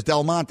 whatever it is,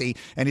 Del Monte,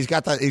 and he's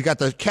got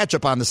the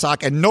ketchup on the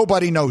sock and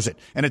nobody knows it.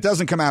 And it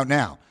doesn't come out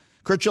now.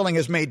 Curt Schilling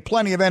has made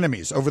plenty of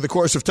enemies over the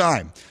course of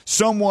time.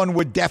 Someone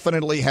would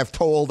definitely have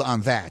told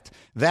on that.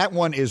 That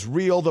one is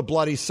real. The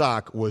bloody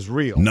sock was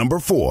real. Number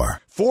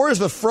 4. 4 is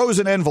the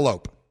frozen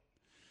envelope.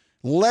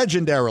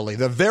 Legendarily,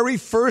 the very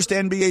first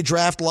NBA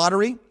draft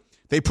lottery,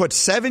 they put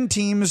 7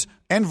 teams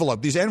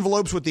envelope. These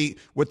envelopes with the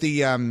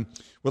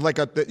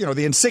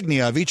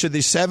insignia of each of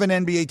these 7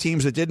 NBA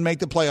teams that didn't make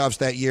the playoffs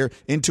that year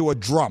into a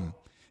drum,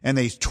 and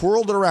they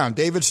twirled it around.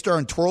 David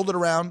Stern twirled it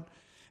around,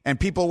 and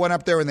people went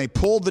up there and they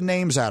pulled the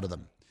names out of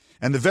them.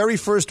 And the very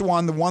first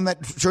one, the one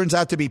that turns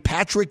out to be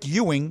Patrick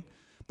Ewing,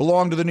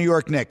 belonged to the New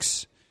York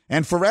Knicks.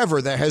 And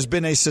forever there has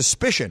been a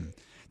suspicion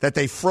that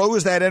they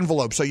froze that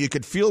envelope so you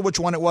could feel which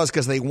one it was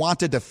because they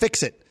wanted to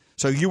fix it.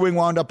 So Ewing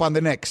wound up on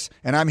the Knicks.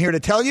 And I'm here to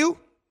tell you,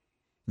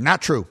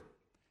 not true.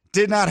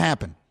 Did not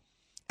happen.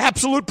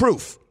 Absolute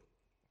proof.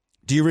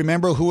 Do you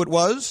remember who it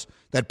was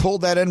that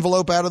pulled that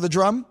envelope out of the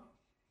drum?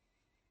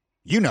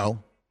 You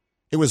know,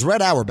 it was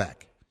Red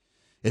Auerbach.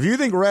 If you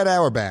think Red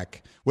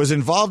Auerbach was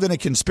involved in a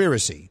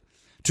conspiracy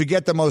to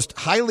get the most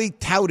highly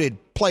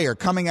touted player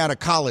coming out of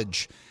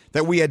college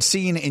that we had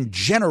seen in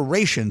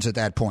generations at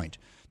that point,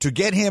 to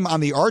get him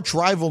on the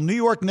arch-rival New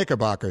York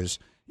Knickerbockers,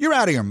 you're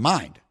out of your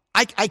mind.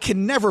 I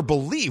can never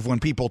believe when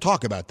people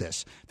talk about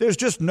this. There's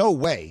just no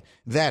way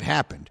that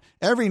happened.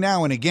 Every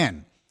now and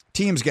again,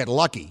 teams get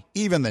lucky,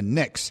 even the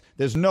Knicks.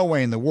 There's no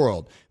way in the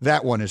world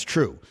that one is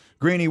true.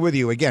 Greeny with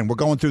you again. We're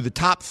going through the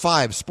top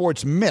 5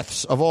 sports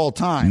myths of all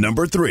time.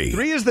 Number 3.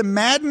 3 is the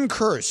Madden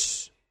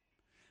curse.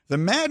 The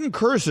Madden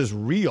curse is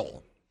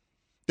real.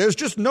 There's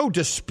just no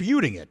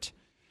disputing it.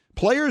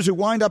 Players who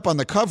wind up on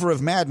the cover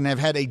of Madden have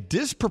had a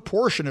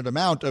disproportionate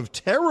amount of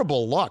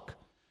terrible luck.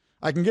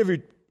 I can give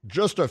you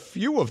just a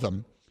few of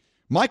them.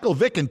 Michael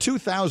Vick in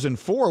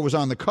 2004 was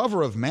on the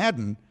cover of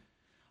Madden.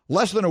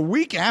 Less than a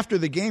week after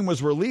the game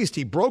was released,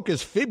 he broke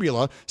his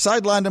fibula,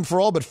 sidelined him for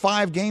all but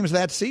 5 games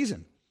that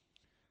season.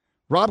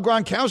 Rob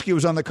Gronkowski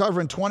was on the cover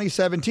in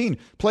 2017,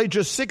 played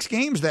just 6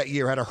 games that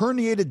year, had a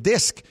herniated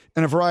disc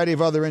and a variety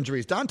of other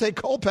injuries. Dante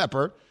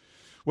Culpepper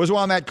was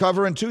on that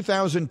cover in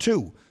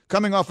 2002,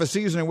 coming off a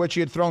season in which he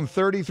had thrown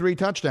 33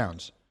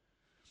 touchdowns.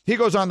 He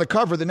goes on the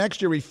cover. The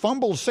next year, he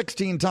fumbles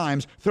 16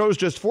 times, throws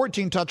just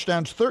 14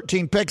 touchdowns,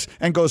 13 picks,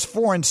 and goes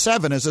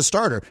 4-7 as a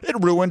starter.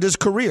 It ruined his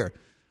career.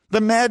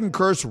 The Madden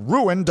curse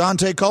ruined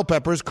Dante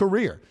Culpepper's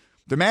career.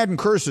 The Madden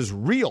curse is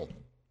real.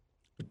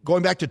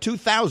 Going back to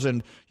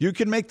 2000, you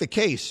can make the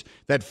case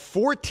that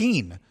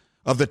 14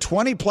 of the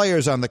 20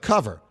 players on the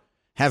cover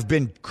have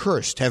been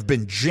cursed, have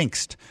been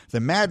jinxed.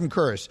 The Madden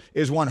curse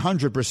is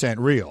 100%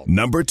 real.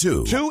 Number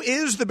 2. 2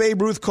 is the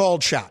Babe Ruth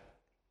called shot.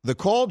 The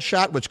called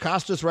shot, which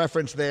Costas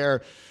referenced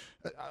there,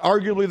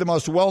 arguably the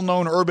most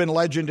well-known urban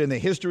legend in the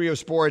history of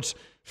sports.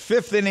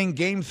 5th inning,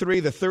 Game 3,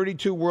 the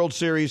 32 World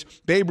Series.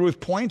 Babe Ruth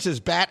points his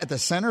bat at the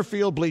center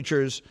field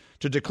bleachers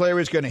to declare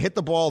he's going to hit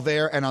the ball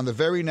there, and on the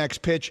very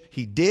next pitch,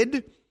 he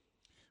did.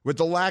 With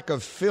the lack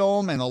of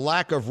film and the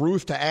lack of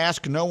Ruth to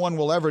ask, no one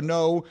will ever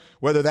know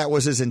whether that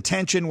was his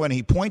intention when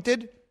he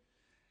pointed.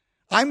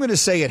 I'm going to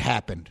say it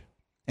happened.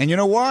 And you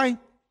know why?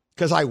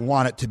 Because I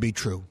want it to be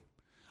true.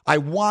 I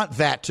want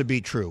that to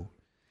be true.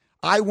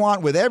 I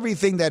want, with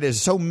everything that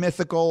is so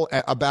mythical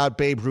about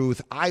Babe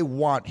Ruth, I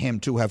want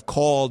him to have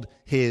called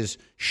his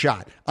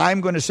shot.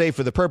 I'm going to say,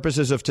 for the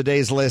purposes of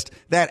today's list,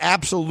 that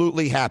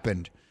absolutely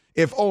happened,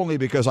 if only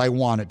because I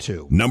want it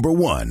to. Number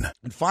 1.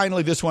 And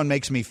finally, this one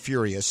makes me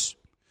furious.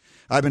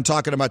 I've been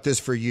talking about this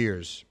for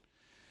years.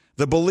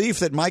 The belief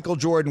that Michael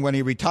Jordan, when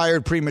he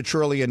retired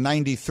prematurely in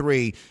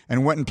 93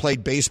 and went and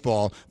played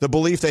baseball, the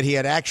belief that he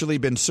had actually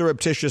been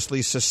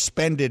surreptitiously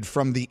suspended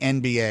from the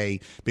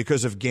NBA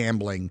because of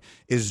gambling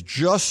is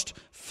just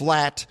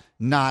flat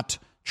not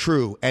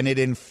true. And it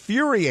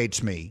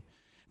infuriates me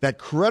that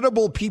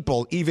credible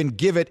people even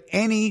give it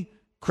any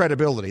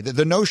credibility,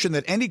 the notion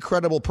that any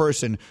credible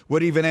person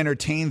would even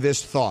entertain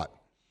this thought.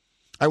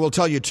 I will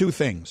tell you two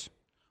things.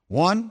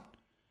 One,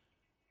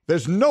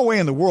 there's no way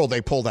in the world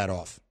they pull that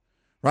off,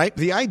 right?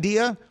 The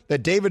idea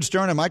that David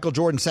Stern and Michael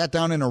Jordan sat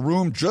down in a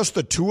room, just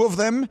the two of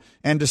them,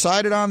 and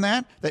decided on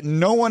that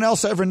no one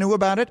else ever knew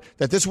about it,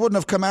 that this wouldn't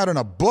have come out in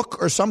a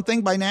book or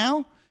something by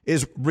now,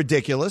 is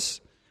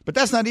ridiculous. But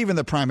that's not even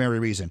the primary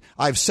reason.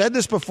 I've said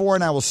this before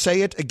and I will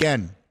say it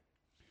again.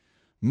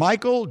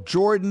 Michael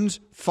Jordan's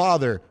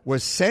father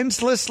was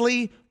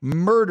senselessly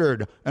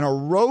murdered in a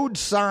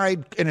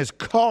roadside in his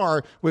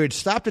car where he'd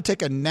stopped to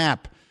take a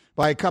nap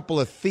by a couple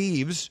of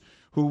thieves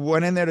who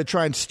went in there to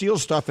try and steal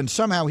stuff, and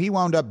somehow he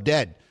wound up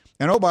dead.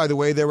 And oh, by the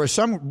way, there were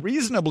some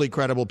reasonably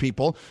credible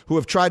people who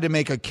have tried to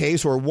make a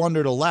case or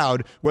wondered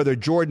aloud whether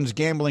Jordan's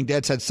gambling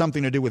debts had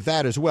something to do with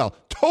that as well.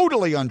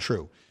 Totally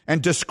untrue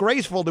and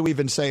disgraceful to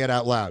even say it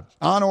out loud,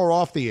 on or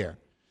off the air.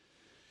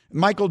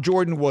 Michael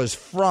Jordan was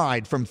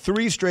fried from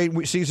 3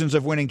 straight seasons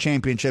of winning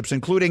championships,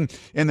 including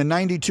in the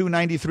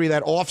 92-93,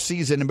 that off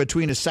season in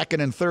between his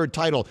second and third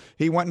title.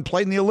 He went and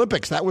played in the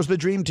Olympics. That was the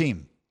dream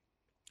team.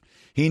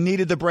 He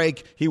needed the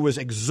break. He was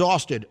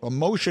exhausted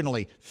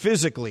emotionally,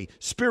 physically,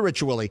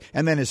 spiritually,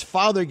 and then his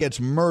father gets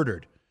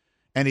murdered,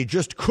 and he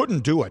just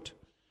couldn't do it.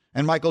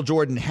 And Michael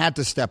Jordan had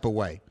to step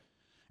away.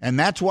 And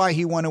that's why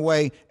he went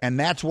away, and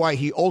that's why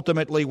he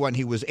ultimately, when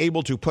he was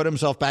able to put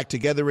himself back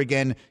together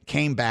again,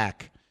 came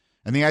back.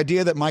 And the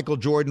idea that Michael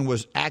Jordan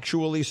was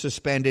actually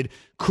suspended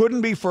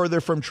couldn't be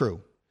further from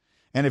true.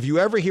 And if you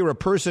ever hear a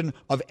person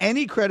of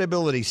any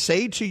credibility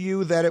say to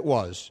you that it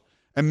was,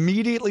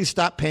 immediately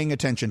stop paying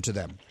attention to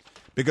them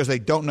because they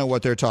don't know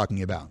what they're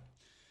talking about.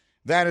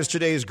 That is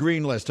today's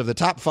green list of the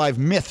top 5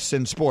 myths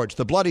in sports: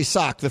 the bloody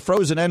sock, the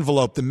frozen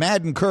envelope, the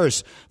Madden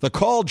curse, the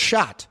called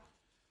shot,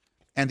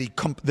 and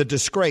the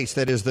disgrace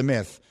that is the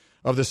myth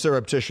of the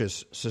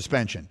surreptitious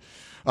suspension.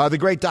 The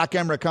great Doc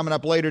Emmerich coming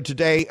up later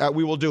today.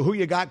 We will do Who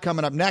You Got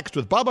coming up next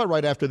with Bubba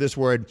right after this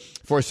word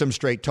for some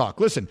straight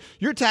talk. Listen,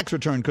 your tax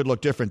return could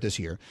look different this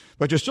year,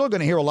 but you're still going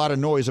to hear a lot of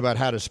noise about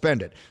how to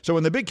spend it. So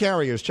when the big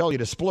carriers tell you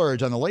to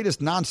splurge on the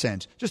latest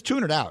nonsense, just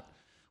tune it out.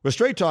 With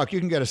Straight Talk, you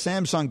can get a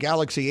Samsung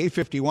Galaxy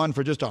A51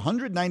 for just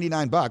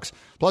 $199,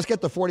 plus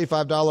get the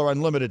 $45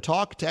 unlimited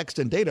talk, text,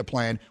 and data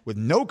plan with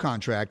no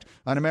contract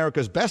on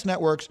America's best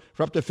networks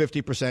for up to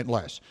 50%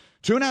 less.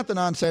 Tune out the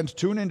nonsense.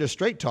 Tune into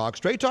Straight Talk.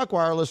 Straight Talk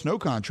Wireless, no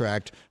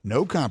contract,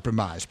 no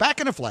compromise.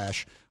 Back in a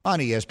flash on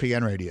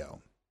ESPN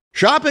Radio.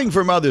 Shopping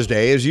for Mother's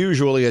Day is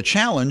usually a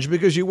challenge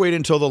because you wait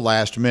until the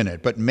last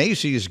minute, but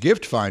Macy's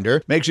Gift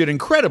Finder makes it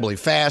incredibly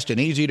fast and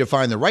easy to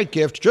find the right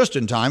gift just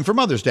in time for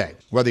Mother's Day.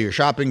 Whether you're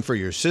shopping for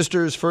your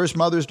sister's first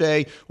Mother's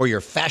Day or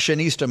your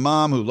fashionista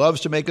mom who loves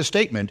to make a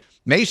statement,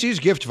 Macy's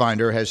Gift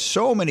Finder has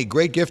so many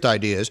great gift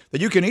ideas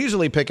that you can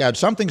easily pick out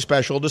something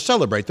special to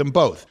celebrate them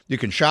both. You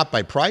can shop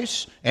by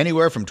price,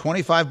 anywhere from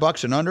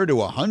 $25 and under to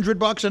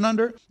 $100 and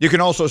under. You can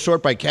also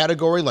sort by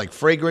category like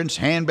fragrance,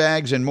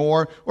 handbags, and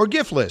more, or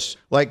gift lists,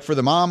 like for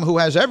the mom who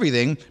has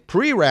everything,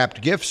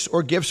 pre-wrapped gifts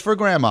or gifts for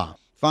grandma.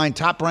 Find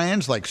top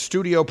brands like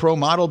Studio Pro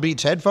Model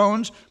Beats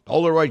headphones,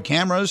 Polaroid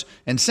cameras,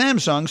 and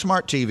Samsung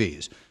smart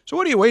TVs. So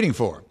what are you waiting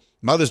for?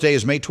 Mother's Day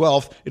is May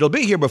 12th. It'll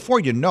be here before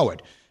you know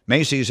it.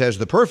 Macy's has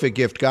the perfect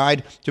gift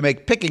guide to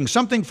make picking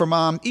something for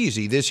mom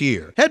easy this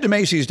year. Head to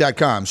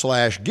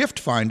Macy's.com/gift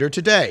finder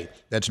today.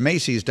 That's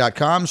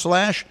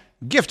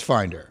Macy's.com/gift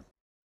finder.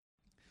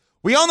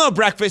 We all know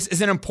breakfast is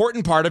an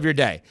important part of your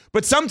day,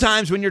 but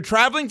sometimes when you're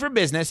traveling for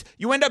business,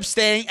 you end up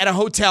staying at a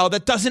hotel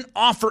that doesn't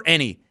offer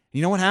any.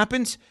 You know what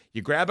happens?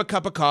 You grab a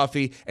cup of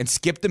coffee and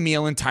skip the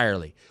meal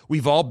entirely.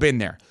 We've all been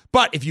there.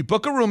 But if you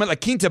book a room at La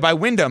Quinta by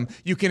Wyndham,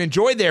 you can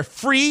enjoy their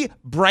free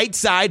Bright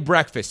Side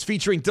breakfast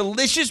featuring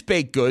delicious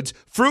baked goods,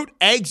 fruit,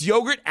 eggs,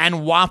 yogurt,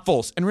 and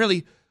waffles. And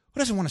really, who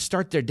doesn't want to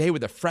start their day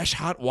with a fresh,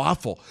 hot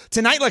waffle?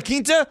 Tonight, La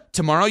Quinta,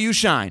 tomorrow you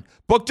shine.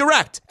 Book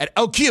direct at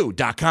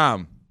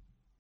LQ.com.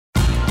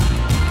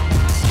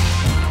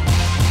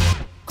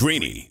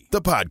 Greeny,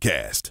 the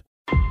podcast.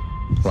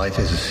 Life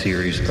is a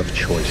series of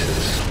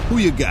choices. Who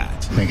you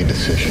got? Make a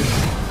decision.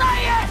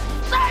 Say it!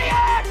 Say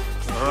it!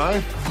 All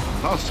right,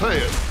 I'll say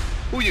it.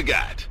 Who you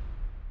got?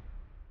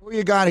 Who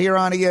you got here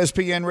on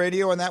ESPN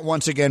Radio? And that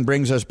once again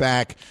brings us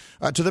back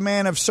to the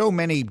man of so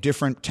many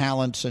different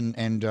talents and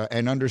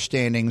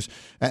understandings,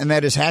 and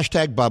that is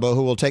hashtag Bubba,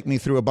 who will take me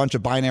through a bunch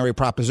of binary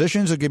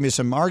propositions. He'll give me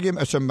some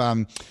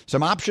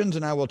options,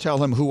 and I will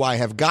tell him who I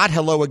have got.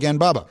 Hello again,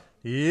 Bubba.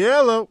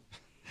 Hello.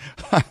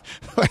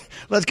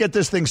 Let's get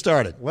this thing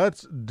started.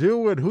 Let's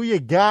do it. Who you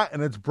got?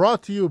 And it's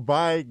brought to you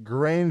by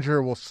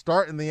Grainger. We'll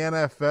start in the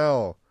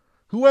NFL.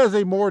 Who has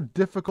a more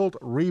difficult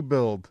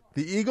rebuild,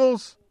 the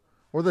Eagles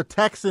or the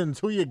Texans?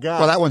 Who you got?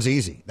 Well, that one's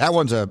easy. That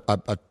one's a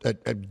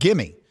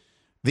gimme.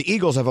 The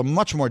Eagles have a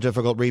much more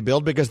difficult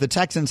rebuild because the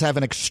Texans have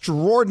an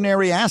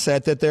extraordinary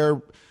asset that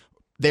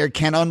they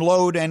can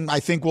unload, and I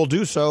think will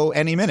do so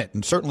any minute.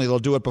 And certainly they'll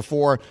do it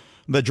before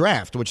the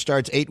draft, which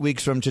starts 8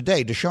 weeks from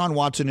today. Deshaun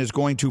Watson is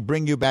going to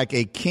bring you back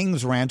a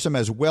king's ransom,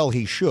 as well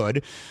he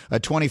should, a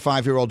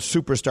 25-year-old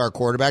superstar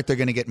quarterback. They're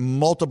going to get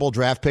multiple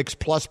draft picks,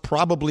 plus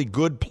probably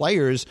good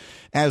players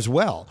as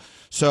well.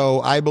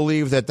 So I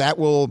believe that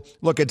will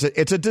look.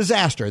 It's a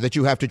disaster that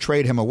you have to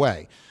trade him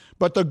away.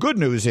 But the good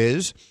news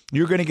is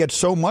you're going to get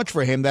so much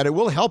for him that it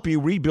will help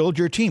you rebuild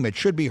your team. It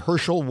should be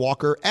Herschel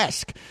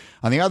Walker-esque.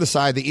 On the other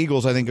side, the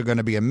Eagles, I think, are going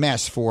to be a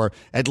mess for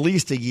at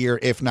least a year,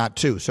 if not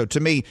two. So to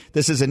me,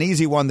 this is an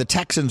easy one. The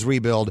Texans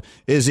rebuild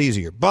is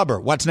easier. Bubber,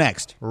 what's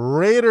next?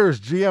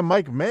 Raiders GM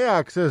Mike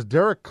Mayock says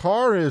Derek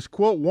Carr is,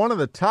 quote, one of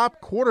the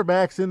top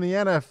quarterbacks in the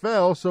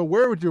NFL. So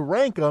where would you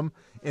rank him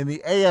in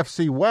the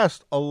AFC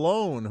West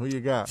alone? Who you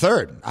got?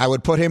 Third. I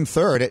would put him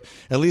third,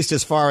 at least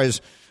as far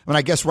as,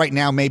 I guess right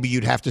now maybe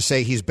you'd have to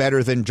say he's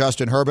better than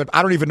Justin Herbert.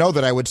 I don't even know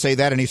that I would say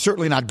that, and he's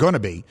certainly not going to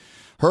be.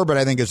 Herbert,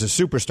 I think, is a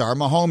superstar.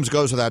 Mahomes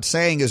goes without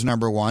saying is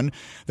number one.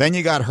 Then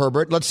you got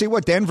Herbert. Let's see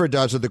what Denver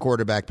does at the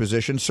quarterback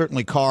position.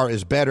 Certainly Carr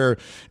is better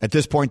at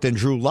this point than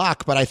Drew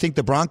Lock, but I think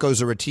the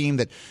Broncos are a team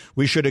that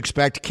we should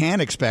can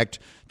expect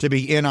to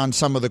be in on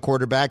some of the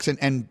quarterbacks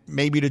and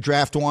maybe to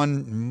draft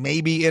one,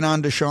 maybe in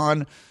on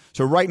Deshaun.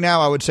 So right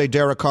now, I would say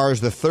Derek Carr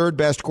is the third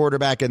best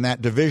quarterback in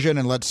that division,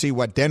 and let's see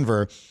what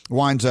Denver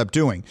winds up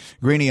doing.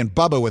 Greeny and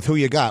Bubba with who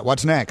you got.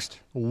 What's next?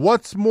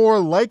 What's more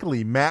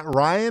likely, Matt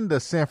Ryan to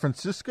San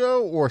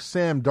Francisco or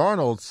Sam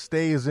Darnold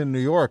stays in New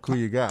York? Who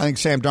you got? I think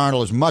Sam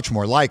Darnold is much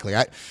more likely.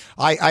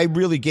 I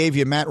really gave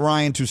you Matt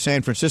Ryan to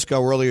San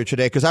Francisco earlier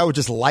today because I would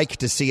just like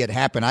to see it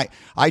happen.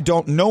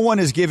 No one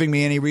is giving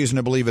me any reason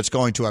to believe it's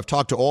going to. I've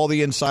talked to all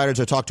the insiders.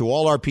 I talked to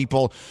all our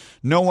people.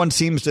 No one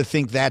seems to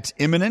think that's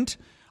imminent.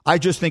 I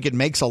just think it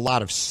makes a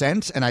lot of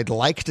sense, and I'd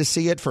like to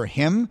see it for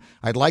him.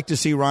 I'd like to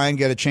see Ryan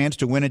get a chance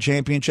to win a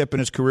championship in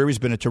his career. He's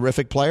been a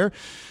terrific player.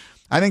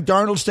 I think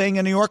Darnold staying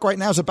in New York right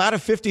now is about a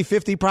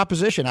 50-50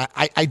 proposition.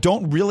 I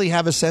don't really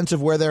have a sense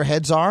of where their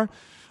heads are.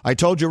 I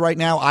told you right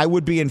now I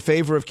would be in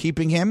favor of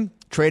keeping him,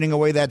 trading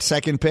away that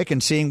second pick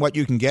and seeing what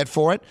you can get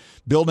for it,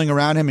 building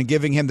around him and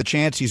giving him the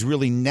chance he's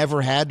really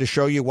never had to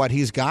show you what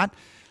he's got.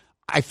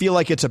 I feel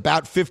like it's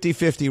about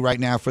 50-50 right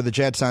now for the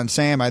Jets on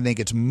Sam. I think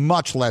it's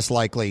much less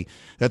likely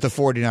that the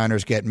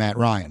 49ers get Matt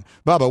Ryan.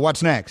 Bubba,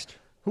 what's next?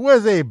 Who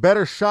has a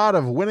better shot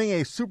of winning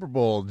a Super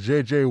Bowl,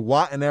 J.J.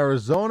 Watt in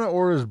Arizona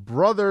or his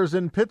brothers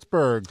in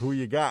Pittsburgh? Who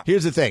you got?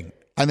 Here's the thing.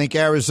 I think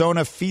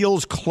Arizona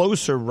feels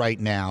closer right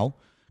now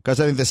because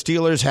I think the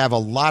Steelers have a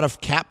lot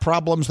of cap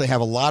problems. They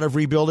have a lot of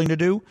rebuilding to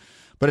do.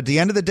 But at the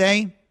end of the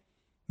day,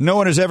 no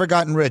one has ever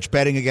gotten rich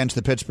betting against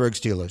the Pittsburgh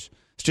Steelers.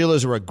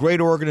 Steelers are a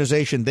great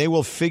organization. They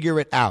will figure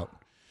it out.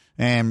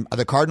 And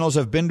the Cardinals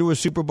have been to a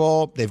Super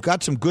Bowl. They've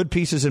got some good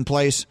pieces in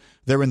place.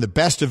 They're in the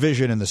best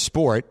division in the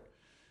sport.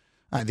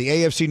 The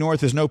AFC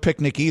North is no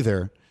picnic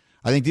either.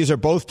 I think these are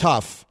both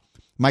tough.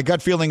 My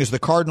gut feeling is the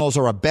Cardinals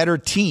are a better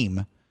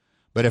team.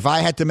 But if I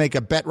had to make a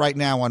bet right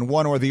now on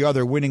one or the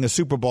other winning a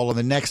Super Bowl in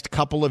the next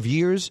couple of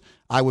years,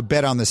 I would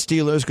bet on the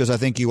Steelers because I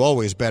think you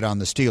always bet on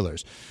the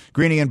Steelers.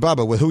 Greeny and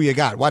Bubba with who you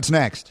got. What's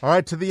next? All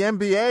right, to the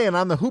NBA and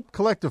on the Hoop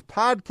Collective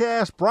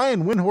podcast,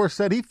 Brian Windhorst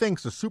said he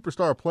thinks a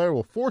superstar player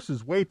will force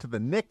his way to the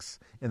Knicks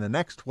in the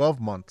next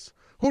 12 months.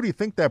 Who do you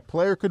think that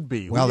player could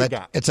be?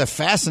 It's a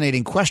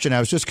fascinating question. I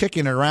was just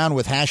kicking it around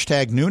with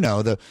hashtag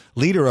Nuno, the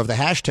leader of the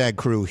hashtag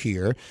crew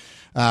here.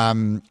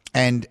 And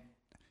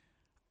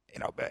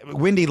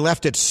Windy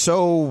left it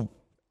so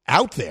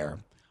out there.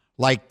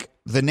 Like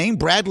the name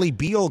Bradley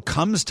Beal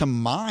comes to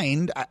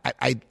mind.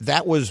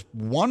 That was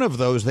one of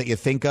those that you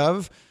think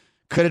of.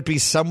 Could it be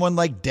someone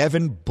like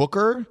Devin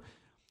Booker?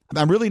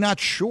 I'm really not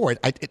sure.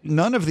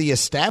 None of the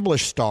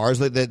established stars,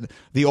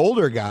 the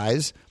older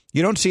guys,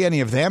 you don't see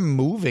any of them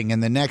moving in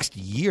the next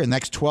year,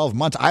 next 12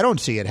 months. I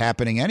don't see it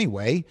happening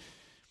anyway.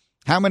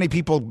 How many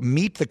people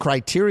meet the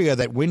criteria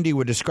that Windy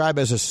would describe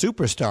as a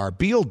superstar?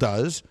 Beal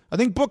does. I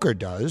think Booker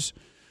does.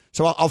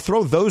 So I'll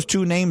throw those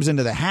two names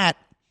into the hat,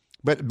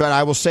 but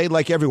I will say,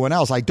 like everyone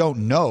else, I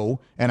don't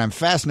know, and I'm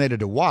fascinated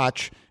to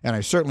watch, and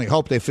I certainly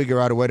hope they figure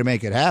out a way to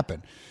make it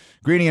happen.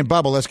 Greeny and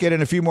Bubba, let's get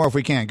in a few more if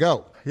we can.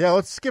 Go. Yeah,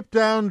 let's skip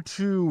down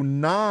to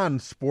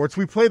non-sports.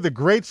 We played the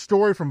great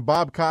story from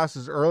Bob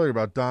Costas earlier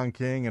about Don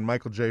King and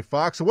Michael J.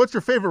 Fox. So what's your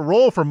favorite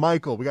role for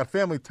Michael? We got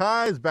Family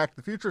Ties, Back to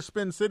the Future,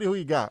 Spin City. Who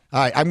you got? All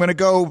right, I'm going to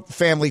go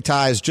Family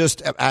Ties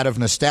just out of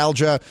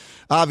nostalgia.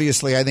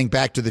 Obviously, I think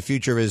Back to the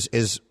Future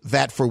is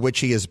that for which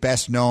he is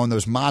best known,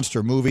 those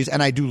monster movies,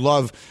 and I do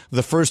love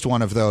the first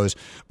one of those.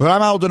 But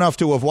I'm old enough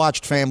to have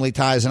watched Family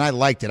Ties, and I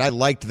liked it. I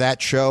liked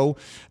that show.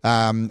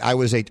 I'm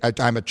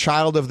a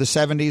child of the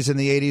 70s and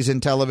the 80s in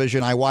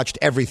television. I watched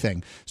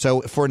everything.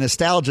 So for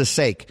nostalgia's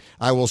sake,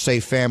 I will say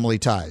Family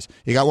Ties.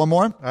 You got one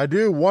more? I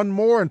do. One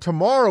more. And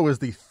tomorrow is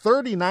the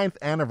 39th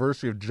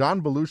anniversary of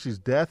John Belushi's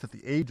death at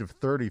the age of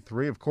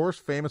 33. Of course,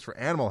 famous for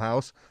Animal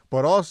House,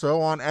 but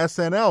also on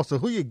SNL. So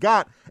who you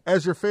got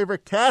as your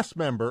favorite cast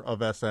member of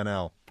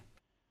SNL?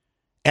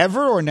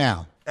 Ever or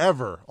now?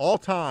 Ever. All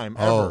time.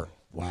 Ever. Oh,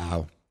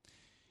 wow.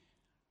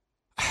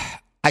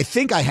 I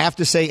think I have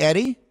to say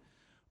Eddie.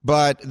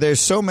 But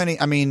there's so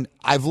many. I mean,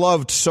 I've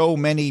loved so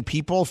many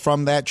people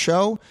from that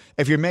show.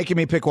 If you're making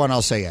me pick one,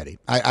 I'll say Eddie.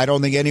 I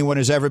don't think anyone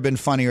has ever been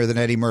funnier than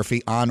Eddie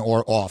Murphy on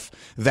or off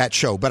that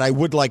show. But I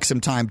would like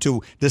some time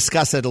to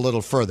discuss it a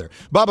little further.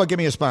 Bubba, give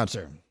me a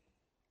sponsor.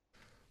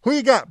 Who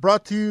you got?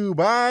 Brought to you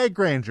by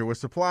Grainger. With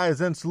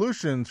supplies and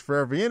solutions for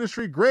every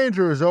industry,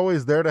 Grainger is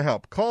always there to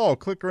help. Call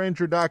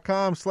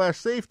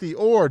clickgrainger.com/safety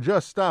or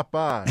just stop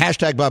by.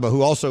 Hashtag Bubba,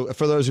 who also,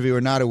 for those of you who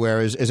are not aware,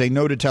 is a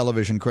noted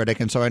television critic.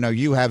 And so I know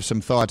you have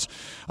some thoughts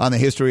on the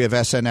history of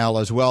SNL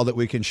as well that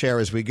we can share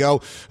as we go.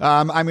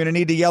 I'm going to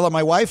need to yell at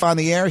my wife on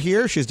the air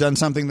here. She's done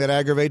something that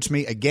aggravates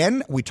me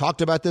again. We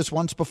talked about this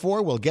once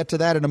before. We'll get to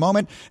that in a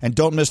moment. And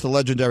don't miss the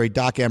legendary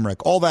Doc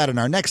Emmerich. All that in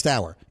our next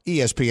hour,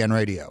 ESPN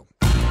Radio.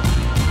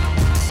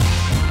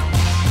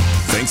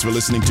 Thanks for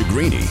listening to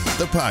Greeny,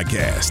 the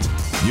podcast.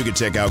 You can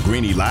check out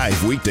Greeny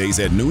live weekdays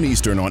at noon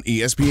Eastern on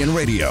ESPN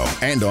Radio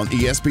and on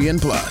ESPN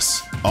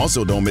Plus.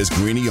 Also, don't miss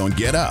Greeny on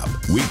Get Up,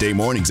 weekday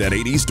mornings at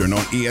 8 Eastern on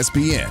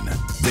ESPN.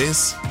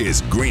 This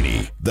is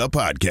Greeny, the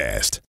podcast.